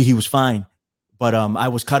luckily he was fine. But I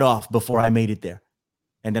was cut off before I made it there.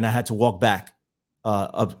 And then I had to walk back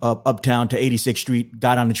uptown to 86th Street,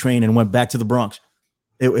 got on the train and went back to the Bronx.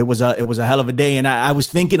 It was a hell of a day. And I was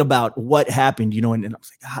thinking about what happened, and I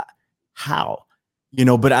was like, how?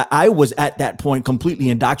 But I was at that point completely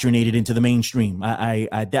indoctrinated into the mainstream. I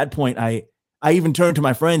at that point, I even turned to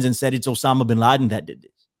my friends and said, it's Osama bin Laden that did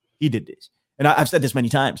this. He did this. And I've said this many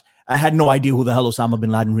times. I had no idea who the hell Osama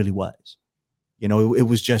bin Laden really was. It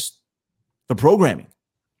was just the programming,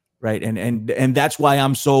 right? And that's why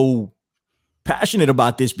I'm so passionate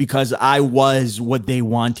about this, because I was what they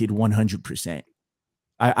wanted 100%.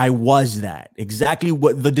 I was that. Exactly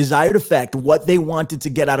what the desired effect, what they wanted to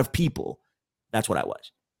get out of people. That's what I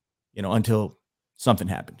was, until something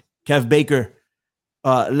happened. Kev Baker,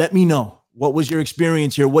 let me know. What was your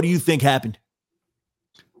experience here? What do you think happened?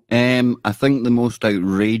 I think the most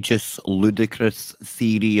outrageous, ludicrous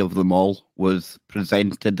theory of them all was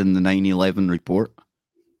presented in the 9/11 report.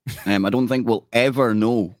 I don't think we'll ever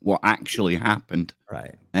know what actually happened.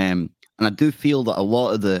 Right. And I do feel that a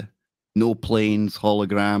lot of the no planes,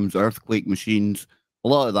 holograms, earthquake machines, a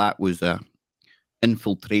lot of that was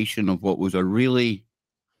infiltration of what was a really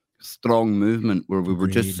strong movement where we were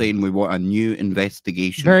just saying we want a new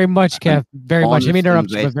investigation. Very much, Kev. Very much. I mean,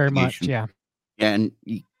 interrupt, but very much. Yeah. Yeah, and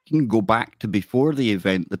you can go back to before the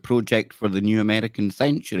event, the project for the new American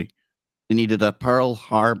century. They needed a Pearl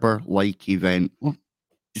Harbor-like event. Well,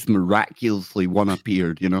 just miraculously one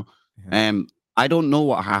appeared, Yeah. I don't know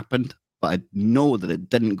what happened, but I know that it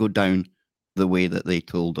didn't go down the way that they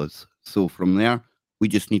told us. So from there, we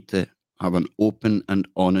just need to have an open and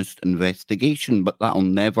honest investigation, but that'll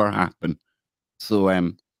never happen. So,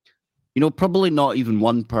 probably not even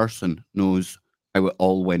one person knows how it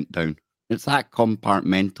all went down. It's that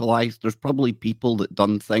compartmentalized. There's probably people that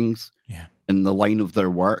done things in the line of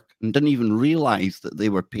their work and didn't even realize that they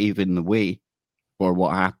were paving the way for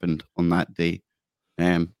what happened on that day.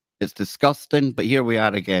 It's disgusting, but here we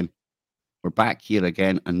are again. We're back here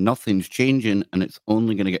again, and nothing's changing, and it's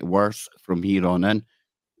only going to get worse from here on in.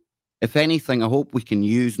 If anything, I hope we can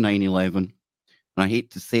use 9/11, and I hate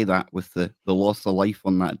to say that with the loss of life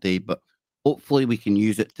on that day, but hopefully we can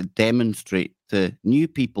use it to demonstrate to new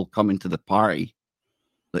people coming to the party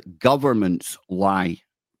that governments lie,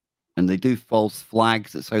 and they do false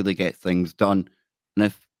flags. That's how they get things done. And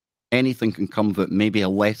if anything can come of it, maybe a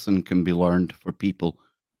lesson can be learned for people.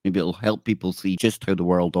 Maybe it'll help people see just how the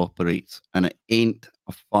world operates, and it ain't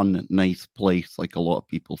a fun, nice place like a lot of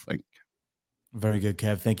people think. Very good,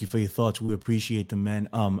 Kev. Thank you for your thoughts. We appreciate them, man.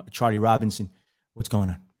 Charlie Robinson, what's going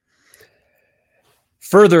on?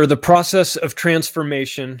 Further, the process of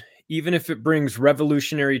transformation, even if it brings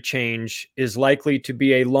revolutionary change, is likely to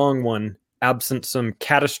be a long one, absent some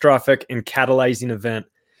catastrophic and catalyzing event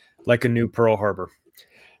like a new Pearl Harbor.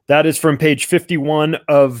 That is from page 51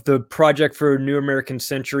 of the Project for New American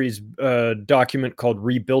Century's document called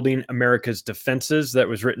Rebuilding America's Defenses. That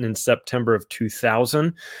was written in September of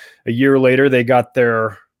 2000. A year later, they got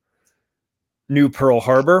their new Pearl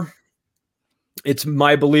Harbor. It's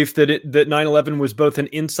my belief that 9/11 was both an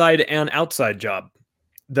inside and outside job,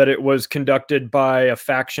 that it was conducted by a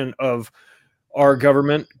faction of our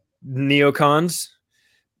government, neocons,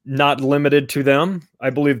 not limited to them. I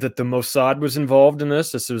believe that the Mossad was involved in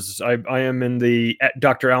this. I am in the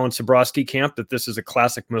Dr. Alan Sabrowski camp, that this is a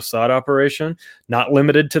classic Mossad operation, not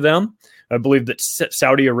limited to them. I believe that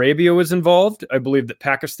Saudi Arabia was involved. I believe that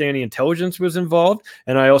Pakistani intelligence was involved.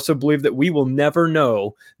 And I also believe that we will never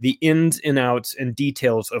know the ins and outs and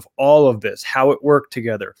details of all of this, how it worked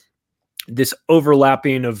together. this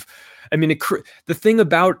overlapping of, I mean, the thing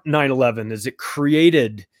about 9/11 is it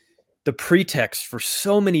created the pretext for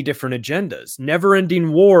so many different agendas.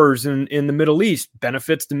 Never-ending wars in the Middle East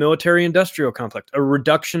benefits the military-industrial complex. A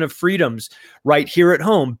reduction of freedoms right here at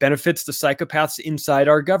home benefits the psychopaths inside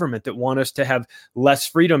our government that want us to have less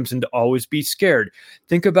freedoms and to always be scared.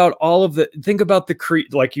 Think about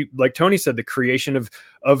like Tony said, the creation of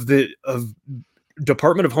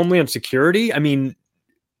Department of Homeland Security. I mean,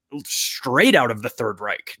 straight out of the Third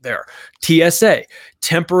Reich there. TSA,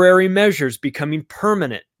 temporary measures becoming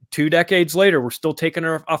permanent. 2 decades later, we're still taking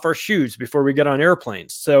off our shoes before we get on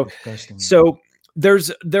airplanes. So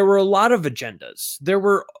there were a lot of agendas.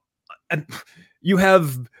 You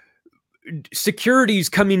have securities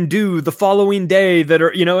coming due the following day that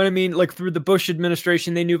are, you know what I mean? Like through the Bush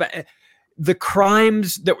administration, they knew about the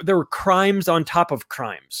crimes there were crimes on top of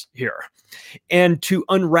crimes here. And to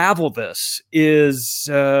unravel this is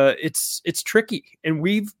it's tricky. And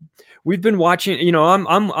we've been watching, you know,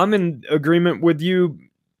 I'm in agreement with you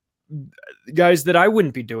guys that I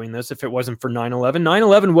wouldn't be doing this if it wasn't for 9/11.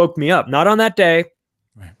 9/11 woke me up. Not on that day.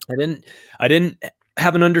 Right. I didn't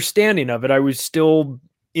have an understanding of it. I was still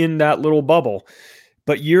in that little bubble.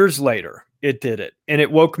 But years later, it did it. And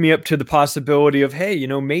it woke me up to the possibility of, hey, you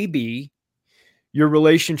know, maybe your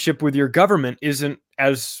relationship with your government isn't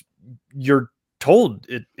as you're told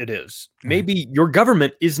it is. Maybe your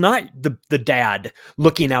government is not the dad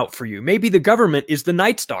looking out for you. Maybe the government is the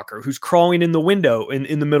night stalker who's crawling in the window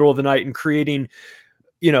in the middle of the night and creating,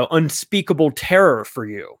 you know, unspeakable terror for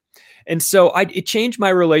you. And so it changed my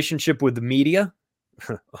relationship with the media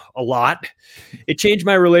a lot. It changed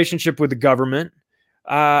my relationship with the government.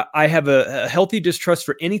 I have a healthy distrust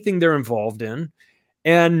for anything they're involved in.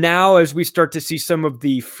 And now, as we start to see some of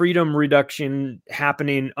the freedom reduction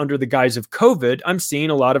happening under the guise of COVID, I'm seeing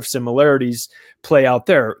a lot of similarities play out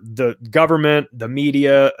there. The government, the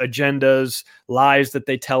media, agendas, lies that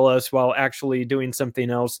they tell us while actually doing something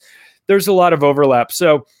else. There's a lot of overlap.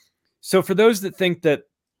 So for those that think that,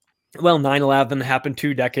 well, 9/11 happened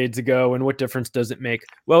 2 decades ago, and what difference does it make?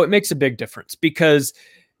 Well, it makes a big difference because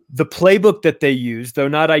the playbook that they use, though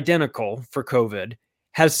not identical for COVID,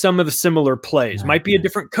 has some of the similar plays. Might be a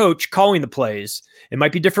different coach calling the plays. It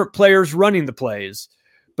might be different players running the plays,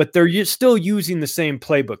 but they're still using the same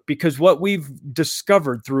playbook because what we've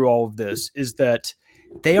discovered through all of this is that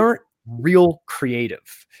they aren't real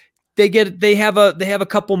creative. They have a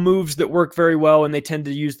couple moves that work very well, and they tend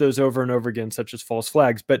to use those over and over again, such as false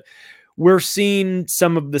flags. But we're seeing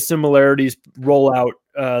some of the similarities roll out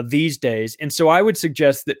these days. And so I would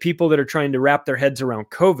suggest that people that are trying to wrap their heads around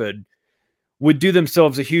COVID would do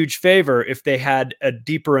themselves a huge favor if they had a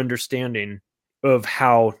deeper understanding of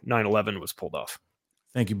how 9/11 was pulled off.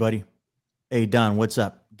 Thank you, buddy. Hey, Don, what's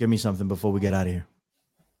up? Give me something before we get out of here.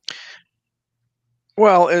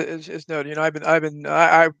 Well, it's noted. You know,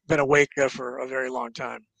 I've been awake for a very long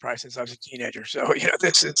time, probably since I was a teenager. So you know,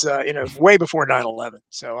 this is you know, way before 9/11.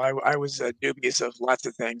 So I was dubious of lots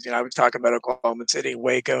of things. You know, I was talking about Oklahoma City,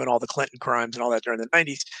 Waco, and all the Clinton crimes and all that during the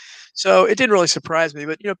 90s. So it didn't really surprise me.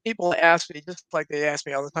 But you know, people ask me just like they ask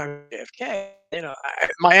me all the time, JFK. You know,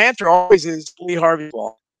 my answer always is Lee Harvey's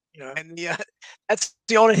Wall. You know, and that's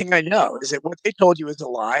the only thing I know is that what they told you is a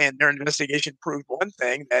lie, and their investigation proved one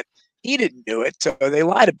thing, that he didn't do it, so they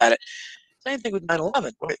lied about it. Same thing with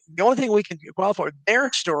 9/11. The only thing we can qualify for,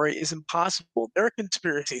 their story is impossible. Their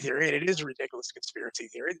conspiracy theory, and it is a ridiculous conspiracy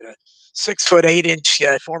theory, that a 6 foot 8 inch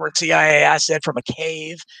former CIA asset from a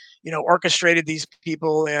cave, you know, orchestrated these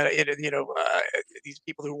people, these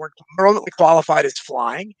people who weren't remotely qualified as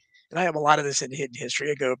flying. And I have a lot of this in hidden history.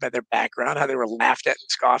 I go by their background, how they were laughed at and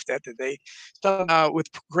scoffed at, that they somehow, with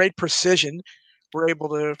great precision, were able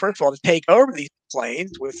to, first of all, to take over these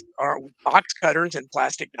planes with box cutters and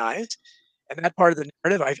plastic knives. And that part of the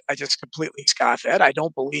narrative, I just completely scoff at. I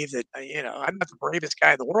don't believe that, you know, I'm not the bravest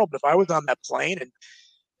guy in the world, but if I was on that plane and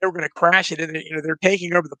they were going to crash it, and you know, they're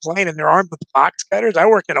taking over the plane and they're armed with box cutters. I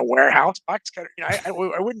work in a warehouse, box cutter. You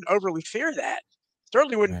know, I wouldn't overly fear that.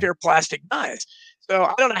 Certainly wouldn't fear plastic knives. So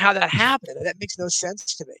I don't know how that happened. That makes no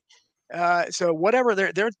sense to me. So whatever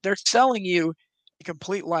they're selling you a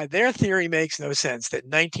complete lie. Their theory makes no sense. That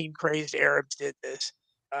 19 crazed Arabs did this.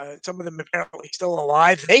 Some of them apparently still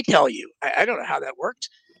alive. They tell you. I don't know how that works.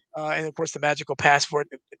 And of course, the magical passport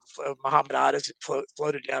of Muhammad Atta's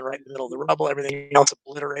floated down right in the middle of the rubble. Everything else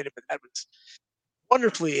obliterated, but that was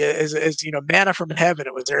wonderfully, as you know, manna from heaven.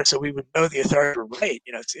 It was there, so we would know the authorities were right.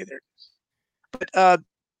 You know, see there. But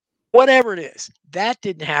whatever it is, that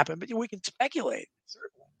didn't happen. But we can speculate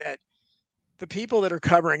certainly that the people that are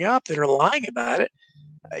covering up, that are lying about it,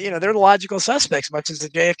 they're the logical suspects, much as the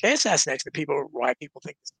JFK assassination. Why people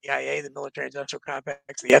think the CIA, the military-industrial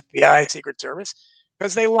complex, the FBI, Secret Service,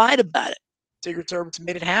 because they lied about it. Secret Service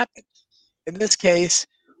made it happen. In this case,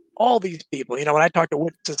 all these people, when I talk to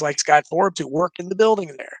witnesses like Scott Forbes, who worked in the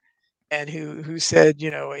building there, and who said,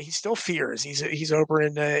 he still fears. He's over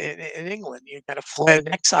in England. He kind of fled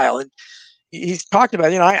in exile, and he's talked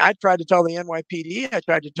about, I tried to tell the NYPD, I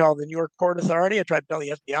tried to tell the New York Port Authority, I tried to tell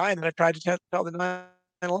the FBI, and then I tried to tell the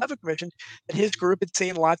 9/11 Commission that his group had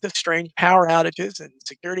seen lots of strange power outages and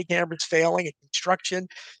security cameras failing and construction,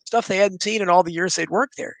 stuff they hadn't seen in all the years they'd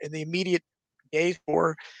worked there in the immediate days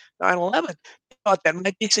for 9/11. They thought that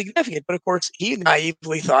might be significant, but of course, he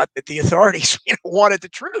naively thought that the authorities wanted the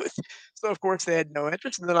truth. So, of course, they had no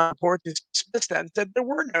interest. And then the report dismissed that and said there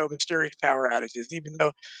were no mysterious power outages, even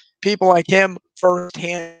though people like him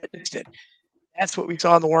firsthand witnessed it. That's what we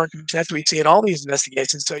saw in the Warren Commission. That's what we see in all these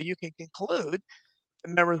investigations. So you can conclude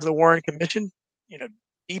the members of the Warren Commission,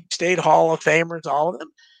 deep state Hall of Famers, all of them,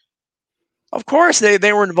 of course,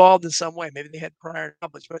 they were involved in some way. Maybe they had prior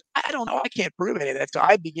knowledge, but I don't know. I can't prove any of that. So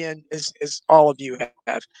I begin, as all of you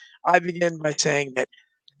have, I begin by saying that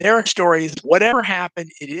their stories, whatever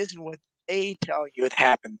happened, it isn't what they tell you it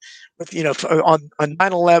happened. With on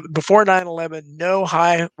 9/11, before 9/11, no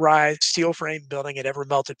high-rise steel frame building had ever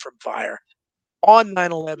melted from fire. On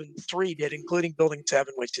 9/11, 3 did, including Building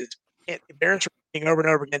 7, which is bears repeating over and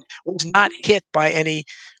over again, was not hit by any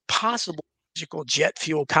possible jet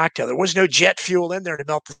fuel cocktail. There was no jet fuel in there to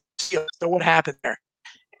melt the steel. So what happened there?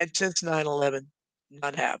 And since 9/11,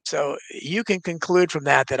 none have. So you can conclude from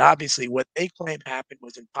that obviously what they claim happened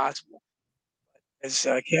was impossible. As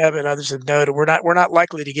Kev and others have noted, we're not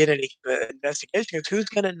likely to get any investigation because who's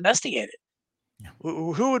going to investigate it? Yeah.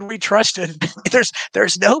 Who would we trust?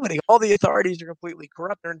 There's nobody. All the authorities are completely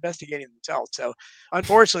corrupt. They're investigating themselves. So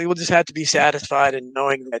unfortunately, we'll just have to be satisfied in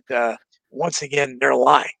knowing that once again they're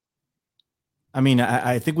lying. I mean,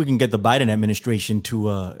 I think we can get the Biden administration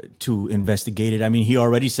to investigate it. I mean, he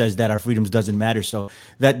already says that our freedoms doesn't matter. So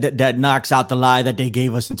that knocks out the lie that they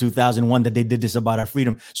gave us in 2001 that they did this about our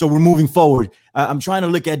freedom. So we're moving forward. I'm trying to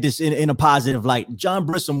look at this in a positive light. John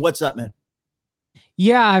Brisson, what's up, man?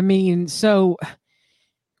 Yeah, I mean, so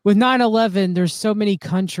with 9/11, there's so many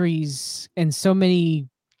countries and so many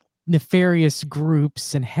nefarious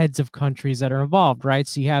groups and heads of countries that are involved, right?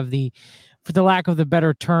 So you have for the lack of the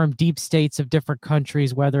better term, deep states of different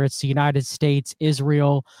countries, whether it's the United States,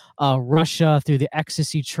 Israel, Russia through the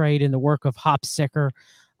ecstasy trade and the work of Hopsicker,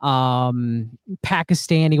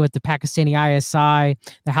 Pakistani with the Pakistani ISI,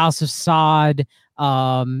 the House of Saud,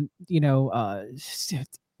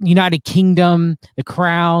 United Kingdom, the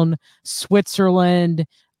Crown, Switzerland,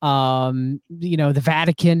 the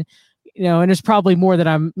Vatican, and there's probably more that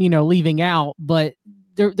I'm, leaving out, but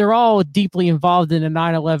they're all deeply involved in a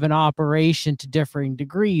 9/11 operation to differing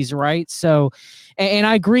degrees, right? So, and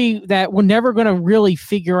I agree that we're never going to really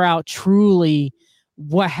figure out truly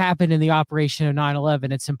what happened in the operation of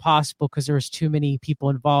 9/11. It's impossible because there was too many people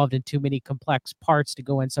involved and too many complex parts to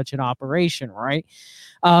go in such an operation, right?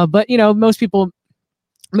 But most people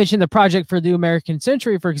mention the Project for the American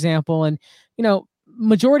Century, for example, and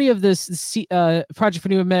majority of this Project for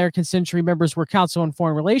New American Century members were Council on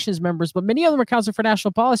Foreign Relations members, but many of them were Council for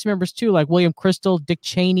National Policy members too, like William Crystal, Dick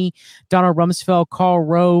Cheney, Donald Rumsfeld, Karl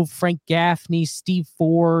Rove, Frank Gaffney, Steve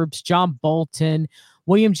Forbes, John Bolton,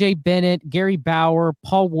 William J. Bennett, Gary Bauer,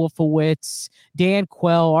 Paul Wolfowitz, Dan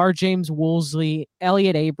Quell, R. James Woolsey,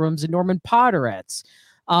 Elliot Abrams, and Norman Podhoretz.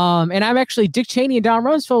 And I'm actually, Dick Cheney and Donald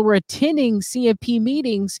Rumsfeld were attending CNP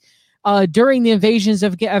meetings during the invasions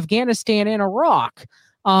of Afghanistan and Iraq.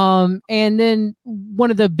 And then one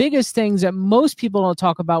of the biggest things that most people don't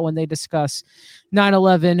talk about when they discuss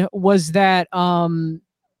 9/11 was that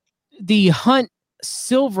the Hunt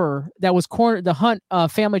silver that was cornered, the Hunt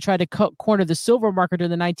family tried to corner the silver market in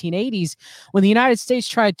the 1980s. When the United States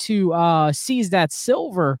tried to seize that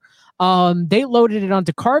silver, they loaded it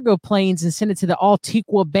onto cargo planes and sent it to the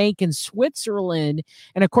Antigua Bank in Switzerland.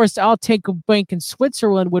 And of course, the Antigua Bank in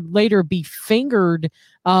Switzerland would later be fingered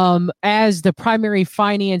as the primary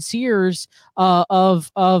financiers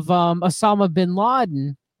of Osama bin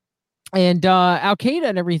Laden and Al Qaeda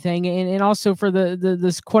and everything, and also for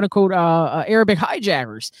this quote unquote Arabic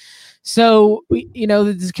hijackers. So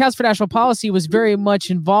the Council for National Policy was very much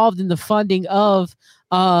involved in the funding of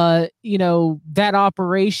that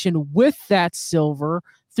operation with that silver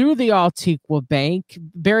through the Antigua Bank,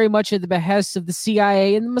 very much at the behest of the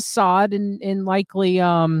CIA and the Mossad, and likely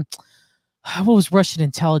what was Russian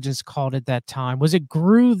intelligence called at that time? Was it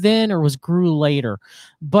GRU then, or was GRU later?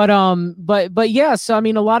 But yeah, so I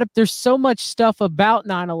mean, there's so much stuff about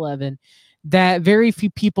 9/11 that very few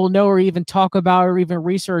people know or even talk about or even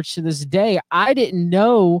research to this day. I didn't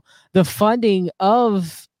know the funding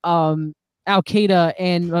of Al-Qaeda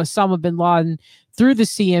and Osama bin Laden through the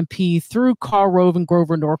CMP, through Karl Rove and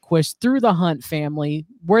Grover Norquist, through the Hunt family,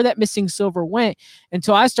 where that missing silver went,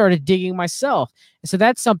 until I started digging myself. And so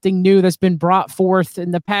that's something new that's been brought forth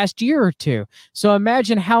in the past year or two. So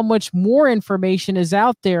imagine how much more information is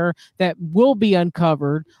out there that will be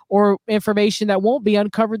uncovered, or information that won't be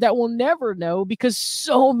uncovered that we'll never know, because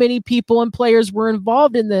so many people and players were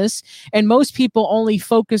involved in this. And most people only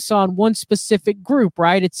focus on one specific group,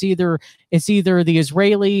 right? It's either the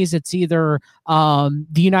Israelis, it's either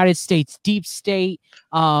the United States deep state,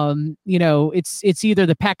 it's either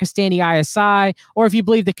the Pakistani ISI, or if you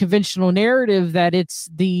believe the conventional narrative, that it's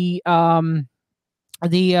the Arabic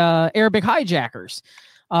hijackers.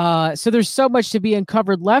 So there's so much to be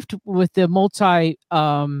uncovered left with the multi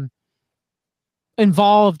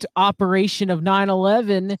involved operation of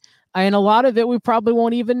 9/11, and a lot of it we probably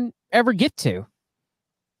won't even ever get to.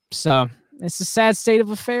 So it's a sad state of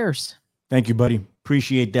affairs. Thank you, buddy.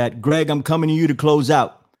 Appreciate that. Greg, I'm coming to you to close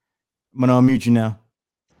out. I'm going to unmute you now.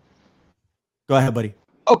 Go ahead, buddy.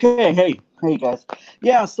 Okay. Hey guys.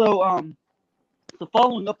 Yeah. So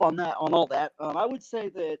following up on all that, I would say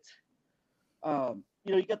that,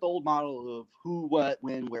 you get the old model of who, what,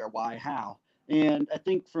 when, where, why, how. And I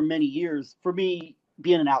think for many years, for me,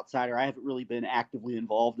 being an outsider, I haven't really been actively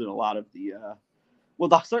involved in a lot of the,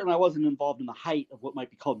 certainly I wasn't involved in the height of what might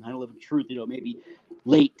be called 9/11 truth, maybe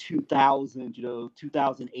late 2000,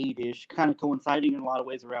 2008-ish, kind of coinciding in a lot of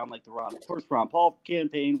ways around like the Ron Paul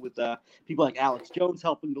campaign, with people like Alex Jones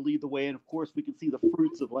helping to lead the way. And of course, we can see the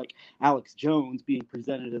fruits of like Alex Jones being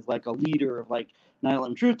presented as like a leader of like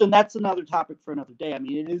 9/11 truth. And that's another topic for another day. I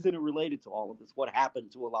mean, it is interrelated to all of this. What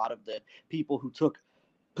happened to a lot of the people who took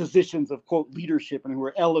positions of quote leadership and who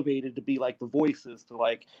were elevated to be like the voices to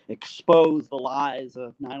like expose the lies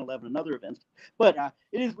of 9/11 and other events. But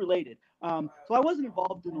it is related. So I wasn't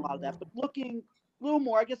involved in a lot of that, but looking a little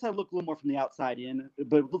more, I guess I look a little more from the outside in,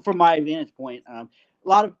 but from my vantage point,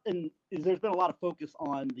 there's been a lot of focus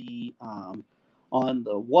on the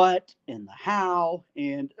what and the how.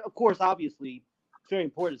 And of course, obviously, very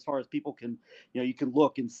important as far as people can, you can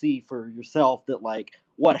look and see for yourself that like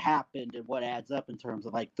what happened and what adds up in terms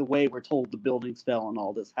of like the way we're told the buildings fell and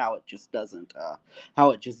all this, how it just doesn't add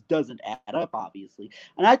up, obviously.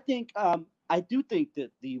 And I think I do think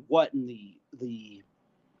that the what and the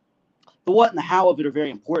what and the how of it are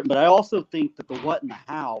very important, but I also think that the what and the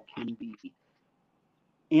how can be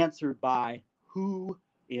answered by who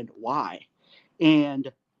and why. And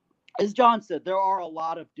as John said, there are a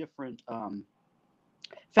lot of different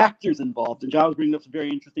factors involved, and John was bringing up some very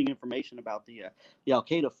interesting information about the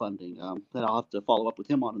Al-Qaeda funding that I'll have to follow up with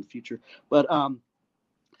him on in the future. But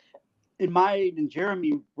in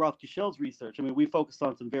Jeremy Rothschild's research, I mean, we focused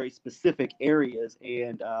on some very specific areas,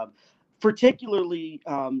 and particularly,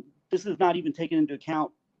 this is not even taken into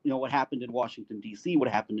account, what happened in Washington, D.C., what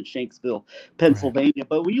happened in Shanksville, Pennsylvania. Right.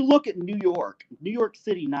 But when you look at New York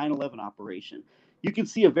City 9/11 operation, you can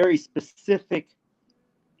see a very specific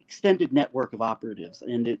extended network of operatives,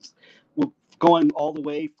 and it's going all the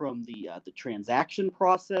way from the transaction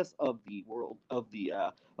process of the World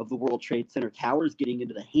Trade Center towers getting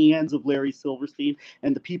into the hands of Larry Silverstein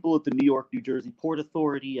and the people at the New York, New Jersey Port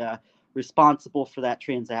Authority responsible for that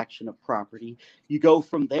transaction of property. You go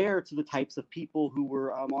from there to the types of people who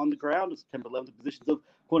were on the ground on September 11th, positions of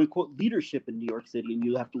quote unquote leadership in New York City, and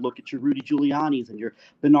you have to look at your Rudy Giuliani's and your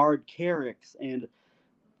Bernard Kerrick's. And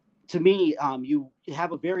to me, you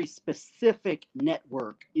have a very specific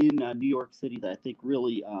network in New York City that I think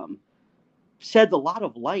really sheds a lot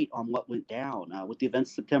of light on what went down with the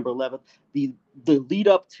events of September 11th. The lead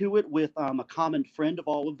up to it with a common friend of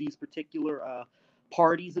all of these particular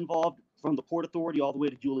parties involved, from the Port Authority all the way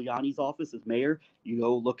to Giuliani's office as mayor. You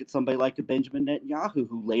go look at somebody like a Benjamin Netanyahu,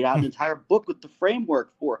 who laid out an entire book with the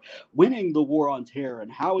framework for winning the war on terror and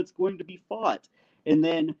how it's going to be fought. And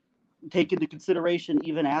then take into consideration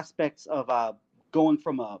even aspects of going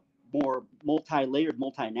from a more multi-layered,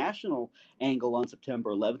 multinational angle on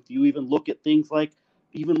September 11th. You even look at things like,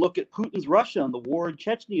 Putin's Russia and the war in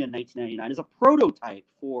Chechnya in 1999 as a prototype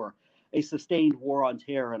for a sustained war on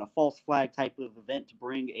terror and a false flag type of event to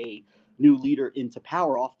bring a new leader into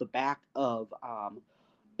power off the back of an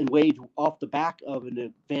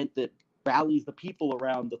event that rallies the people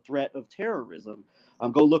around the threat of terrorism.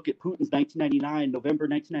 Go look at Putin's November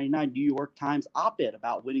 1999 New York Times op-ed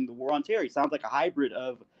about winning the war on terror. He sounds like a hybrid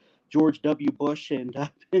of George W. Bush and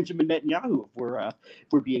Benjamin Netanyahu, if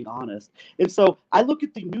we're being honest. And so I look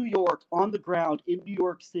at the New York, on the ground in New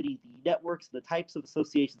York City, the networks, the types of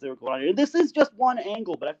associations that are going on here. And this is just one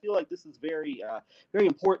angle, but I feel like this is very, very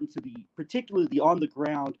important to particularly the on the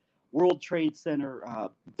ground World Trade Center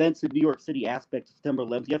events in New York City aspect of September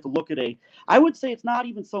 11th. You have to look at I would say it's not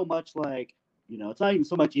even so much like, it's not even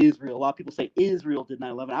so much Israel. A lot of people say Israel did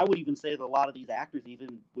 9/11. I would even say that a lot of these actors,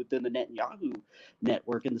 even within the Netanyahu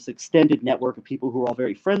network and this extended network of people who are all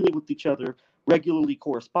very friendly with each other, regularly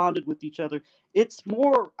corresponded with each other. It's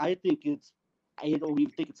more, I don't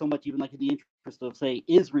even think it's so much even like in the interest of, say,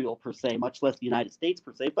 Israel per se, much less the United States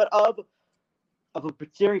per se, but of a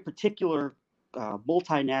very particular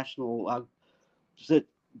multinational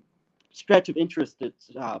stretch of interest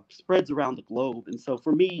that spreads around the globe. And so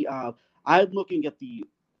for me, I'm looking at the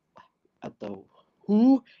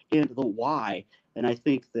who and the why, and I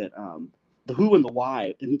think that the who and the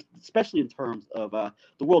why, and especially in terms of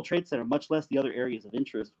the World Trade Center, much less the other areas of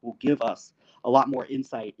interest, will give us a lot more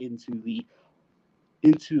insight into the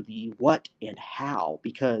what and how.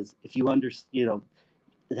 Because if you understand,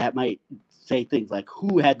 that might say things like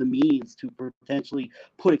who had the means to potentially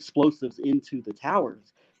put explosives into the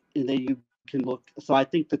towers, and then you can look. So I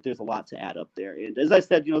think that there's a lot to add up there. And as I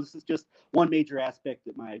said, this is just one major aspect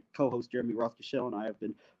that my co-host Jeremy Rothschild and I have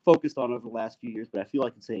been focused on over the last few years, but I feel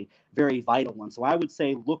like it's a very vital one. So I would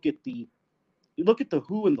say look at the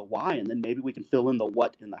who and the why, and then maybe we can fill in the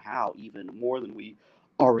what and the how even more than we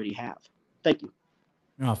already have. Thank you.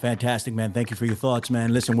 Oh, fantastic, man. Thank you for your thoughts,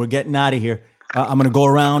 man. Listen, we're getting out of here. I'm going to go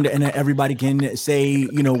around and everybody can say,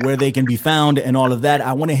 where they can be found and all of that.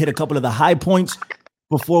 I want to hit a couple of the high points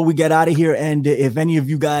before we get out of here. And if any of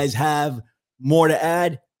you guys have more to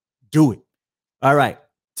add, do it. All right.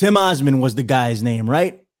 Tim Osman was the guy's name,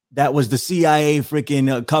 right? That was the CIA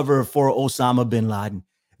freaking cover for Osama bin Laden.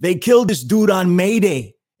 They killed this dude on May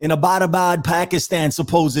Day in Abbottabad, Pakistan,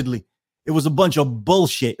 supposedly. It was a bunch of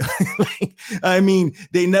bullshit.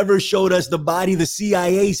 They never showed us the body. The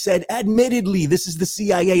CIA said, admittedly, this is the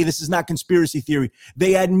CIA. This is not conspiracy theory.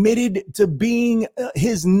 They admitted to being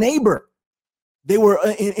his neighbor. They were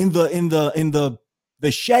in the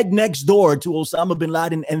shed next door to Osama bin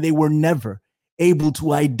Laden, and they were never able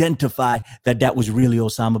to identify that was really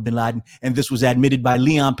Osama bin Laden. And this was admitted by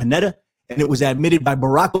Leon Panetta, and it was admitted by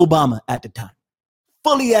Barack Obama at the time.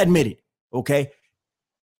 Fully admitted, okay?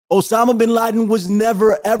 Osama bin Laden was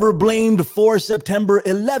never, ever blamed for September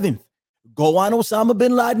 11th. Go on Osama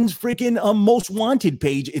bin Laden's freaking most wanted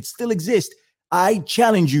page. It still exists. I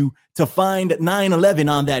challenge you to find 9/11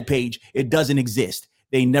 on that page. It doesn't exist.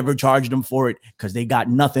 They never charged him for it because they got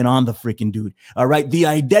nothing on the freaking dude. All right. The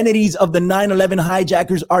identities of the 9/11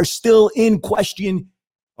 hijackers are still in question,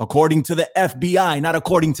 according to the FBI, not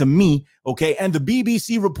according to me. Okay. And the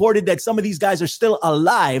BBC reported that some of these guys are still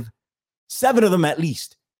alive, 7 of them at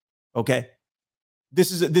least. Okay.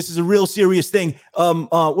 This is a real serious thing.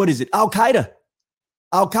 What is it? Al-Qaeda.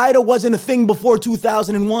 Al-Qaeda wasn't a thing before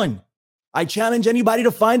 2001. I challenge anybody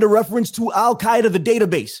to find a reference to Al-Qaeda, the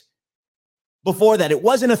database. Before that, it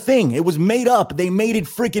wasn't a thing. It was made up. They made it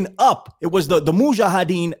freaking up. It was the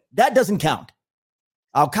Mujahideen. That doesn't count.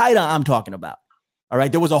 Al-Qaeda I'm talking about. All right.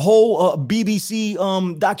 There was a whole BBC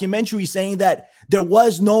documentary saying that there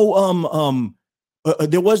was no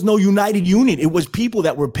united unit. It was people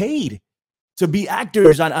that were paid to be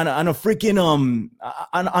actors on a freaking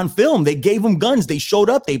on film. They gave them guns. They showed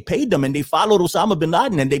up. They paid them, and they followed Osama bin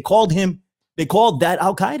Laden, and they called that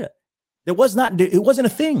Al Qaeda. It wasn't a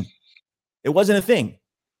thing. It wasn't a thing.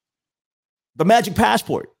 The magic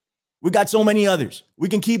passport. We got so many others. We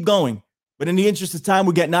can keep going, but in the interest of time,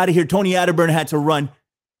 we're getting out of here. Tony Arterburn had to run.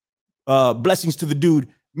 Blessings to the dude,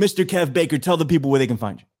 Mr. Kev Baker. Tell the people where they can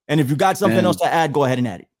find you. And if you got something else to add, go ahead and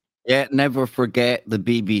add it. Yeah, never forget the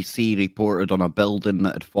BBC reported on a building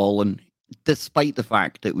that had fallen, despite the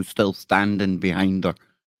fact it was still standing behind her,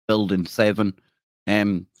 Building 7.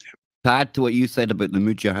 To add to what you said about the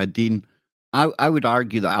Mujahideen, I would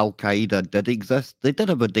argue that Al-Qaeda did exist. They did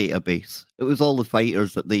have a database. It was all the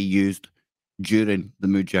fighters that they used during the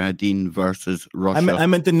Mujahideen versus Russia. I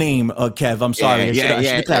meant the name, Kev. I'm sorry. I should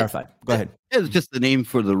have clarified. Go ahead. It was just the name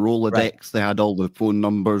for the Rolodex. Right. They had all the phone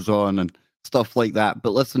numbers on and stuff like that.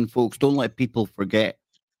 But listen, folks, don't let people forget.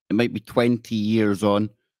 It might be 20 years on,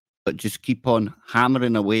 but just keep on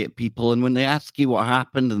hammering away at people. And when they ask you what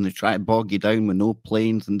happened and they try to bog you down with no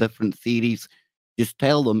planes and different theories, just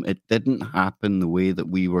tell them it didn't happen the way that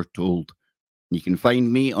we were told. You can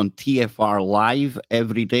find me on TFR Live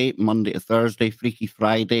every day, Monday to Thursday, Freaky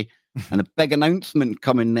Friday, and a big announcement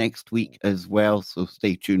coming next week as well. So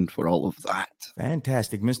stay tuned for all of that.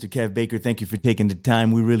 Fantastic. Mr. Kev Baker, thank you for taking the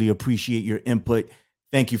time. We really appreciate your input.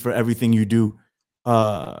 Thank you for everything you do.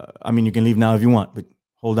 I mean, you can leave now if you want, but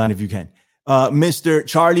hold on if you can. Mr.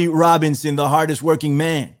 Charlie Robinson, the hardest working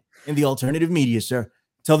man in the alternative media, sir.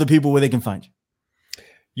 Tell the people where they can find you.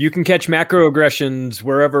 You can catch Macroaggressions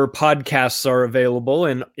wherever podcasts are available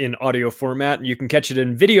in audio format. And you can catch it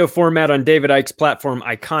in video format on David Icke's platform,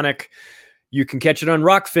 Iconic. You can catch it on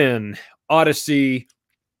Rockfin, Odyssey,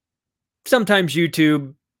 sometimes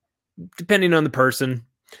YouTube, depending on the person.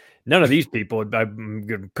 None of these people I'm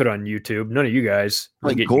going to put on YouTube. None of you guys.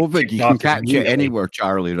 Like COVID, you can catch it anywhere,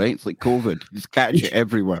 Charlie, right? It's like COVID. You just catch it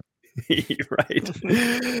everywhere.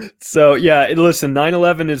 Right. So, yeah, listen,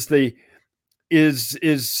 9/11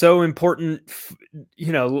 is so important.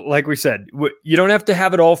 You know, like we said, you don't have to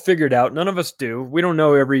have it all figured out. None of us do. We don't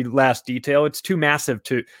know every last detail. It's too massive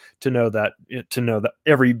to know that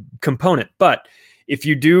every component. But if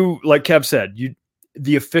you do, like Kev said,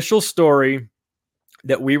 the official story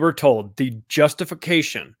that we were told, the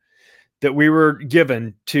justification that we were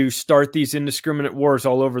given to start these indiscriminate wars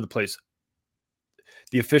all over the place,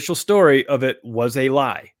 the official story of it was a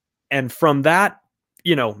lie. And from that,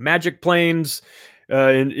 you know, magic planes,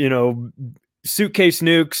 you know, suitcase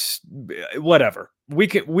nukes, whatever. We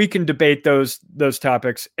can debate those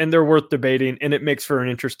topics, and they're worth debating, and it makes for an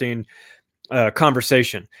interesting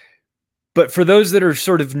conversation. But for those that are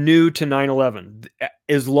sort of new to 9/11,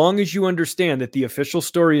 as long as you understand that the official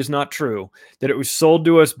story is not true, that it was sold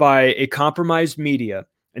to us by a compromised media,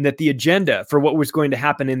 and that the agenda for what was going to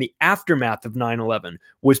happen in the aftermath of 9/11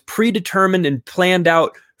 was predetermined and planned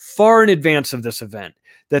out far in advance of this event,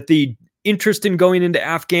 that the interest in going into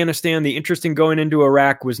Afghanistan, the interest in going into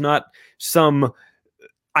Iraq was not some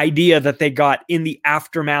idea that they got in the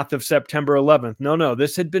aftermath of September 11th. No,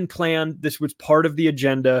 this had been planned. This was part of the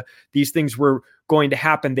agenda. These things were going to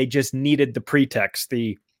happen. They just needed the pretext,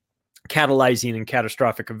 the catalyzing and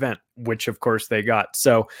catastrophic event, which of course they got.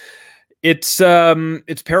 So it's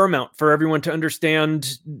paramount for everyone to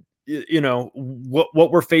understand, you know,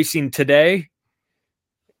 what we're facing today.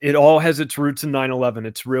 It all has its roots in 9/11.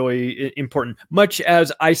 It's really important, much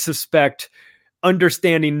as I suspect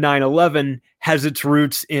understanding 9/11 has its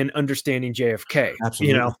roots in understanding JFK. Absolutely.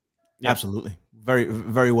 You know? Yeah. Absolutely. Very,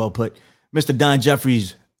 very well put. Mr. Don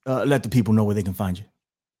Jeffries, let the people know where they can find you.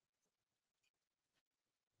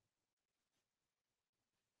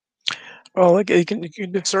 Well, look, you can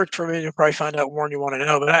just search for me and you'll probably find out more than you want to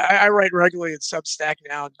know. But I write regularly at Substack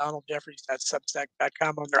now,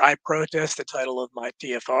 donaldjeffries.substack.com under I Protest, the title of my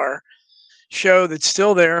TFR show that's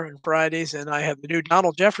still there on Fridays. And I have the new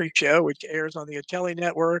Donald Jeffries show, which airs on the Ateli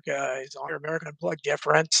Network. It's on American Unplugged. Jeff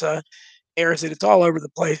Rentz airs it. It's all over the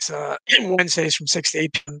place. Wednesdays from 6 to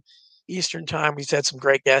 8 p.m. Eastern time. We've had some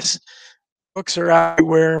great guests. Books are out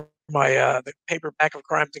everywhere. My the paperback of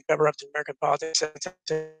Crimes and Cover-Ups in American Politics,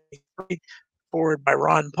 forward by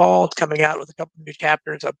Ron Paul. It's coming out with a couple of new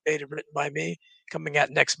chapters, updated, written by me, coming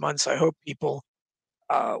out next month. So I hope people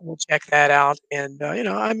will check that out. And you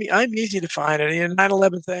know, I'm easy to find. And the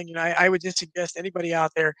 9/11 thing, you know, I would just suggest anybody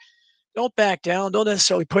out there, don't back down. Don't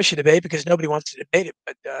necessarily push a debate because nobody wants to debate it.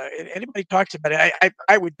 But anybody talks about it,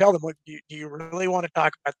 I would tell them, do you really want to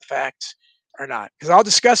talk about the facts or not? Because I'll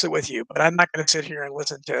discuss it with you, but I'm not going to sit here and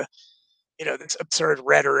listen to, you know, this absurd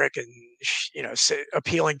rhetoric and, you know,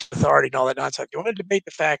 appealing to authority and all that nonsense. If you want to debate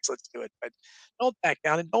the facts, let's do it. But don't back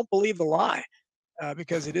down and don't believe the lie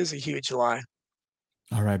because it is a huge lie.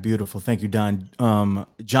 All right, beautiful. Thank you, Don.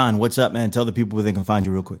 John, what's up, man? Tell the people where they can find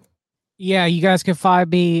you real quick. Yeah, you guys can find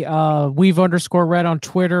me We've_read on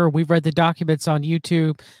Twitter. We've read the documents on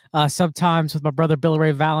YouTube. Sometimes with my brother Billy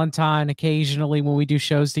Ray Valentine, occasionally when we do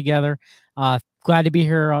shows together. Glad to be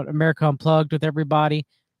here on America Unplugged with everybody.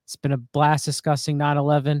 It's been a blast discussing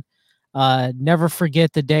 9/11. Never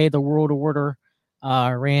forget the day the world order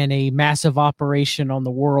ran a massive operation on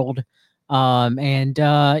the world. Don't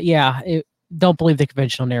believe the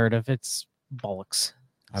conventional narrative. It's bollocks.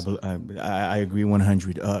 I agree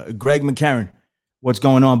 100. Greg McCarin, what's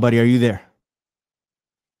going on, buddy? Are you there?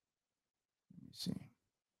 Let me see.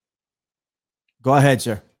 Go ahead,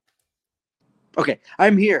 sir. Okay,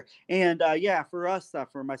 I'm here. And for us,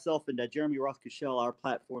 for myself and Jeremy Roth-Kushel, our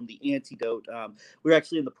platform, The Antidote, we're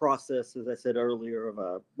actually in the process, as I said earlier,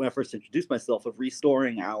 of when I first introduced myself, of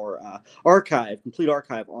restoring our complete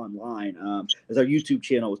archive online, as our YouTube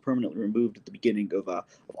channel was permanently removed at the beginning of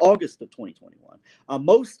August of 2021.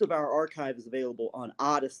 Most of our archive is available on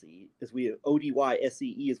Odyssey,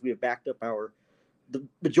 ODYSEE, as we have backed up our the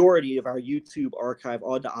majority of our YouTube archive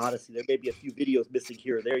onto Odyssey. There may be a few videos missing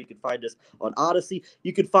here or there. You can find us on Odyssey.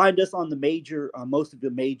 You can find us on the most of the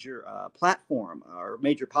major platform or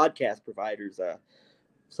major podcast providers.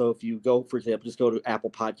 So if you go, for example, just go to Apple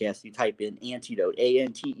Podcasts, you type in Antidote,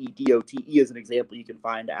 ANTEDOTE as an example, you can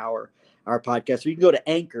find our podcast. Or you can go to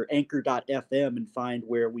anchor.fm and find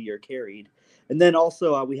where we are carried. And then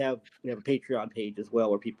also we have a Patreon page as well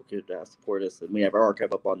where people could support us, and we have our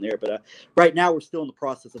archive up on there. But right now we're still in the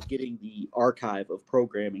process of getting the archive of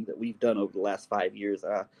programming that we've done over the last 5 years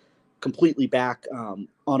completely back on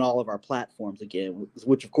all of our platforms again,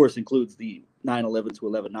 which of course includes the 9/11 to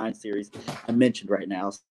 11/9 series I mentioned right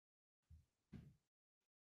now,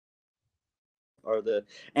 or the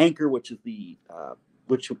Anchor, which is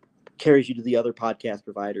which carries you to the other podcast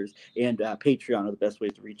providers, and Patreon are the best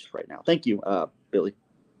ways to reach us right now. Thank you, Billy.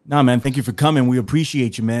 Nah, man, thank you for coming. We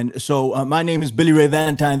appreciate you, man. So my name is Billy Ray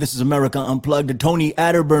Valentine. This is America Unplugged. Tony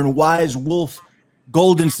Arterburn, Wise Wolf,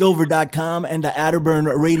 goldandsilver.com, and the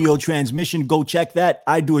Arterburn radio transmission. Go check that.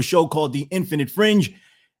 I do a show called The Infinite Fringe,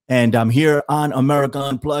 and I'm here on America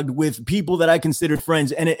Unplugged with people that I consider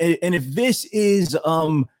friends. And if this is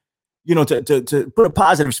to put a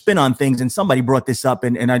positive spin on things, and somebody brought this up,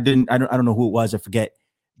 and I don't know who it was, I forget,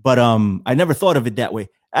 but I never thought of it that way.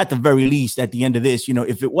 At the very least, at the end of this,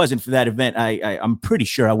 if it wasn't for that event, I'm pretty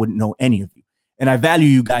sure I wouldn't know any of you. And I value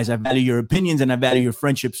you guys. I value your opinions, and I value your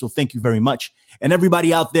friendship. So thank you very much. And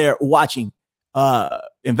everybody out there watching,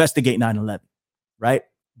 investigate 9/11, right?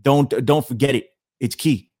 Don't forget it. It's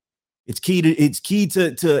key. It's key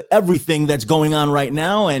to everything that's going on right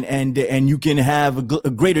now, and you can have a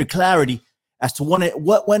greater clarity as to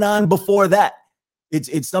what went on before that.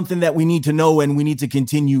 It's something that we need to know, and we need to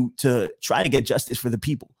continue to try to get justice for the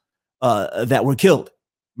people that were killed,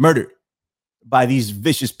 murdered by these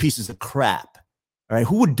vicious pieces of crap. All right,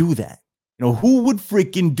 who would do that? Who would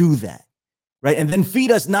freaking do that? Right, and then feed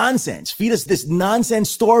us nonsense. Feed us this nonsense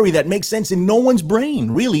story that makes sense in no one's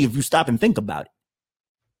brain, really, if you stop and think about it.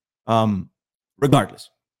 Regardless,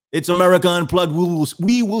 it's America Unplugged.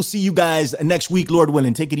 We will see you guys next week, Lord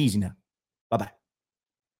willing. Take it easy now. Bye-bye.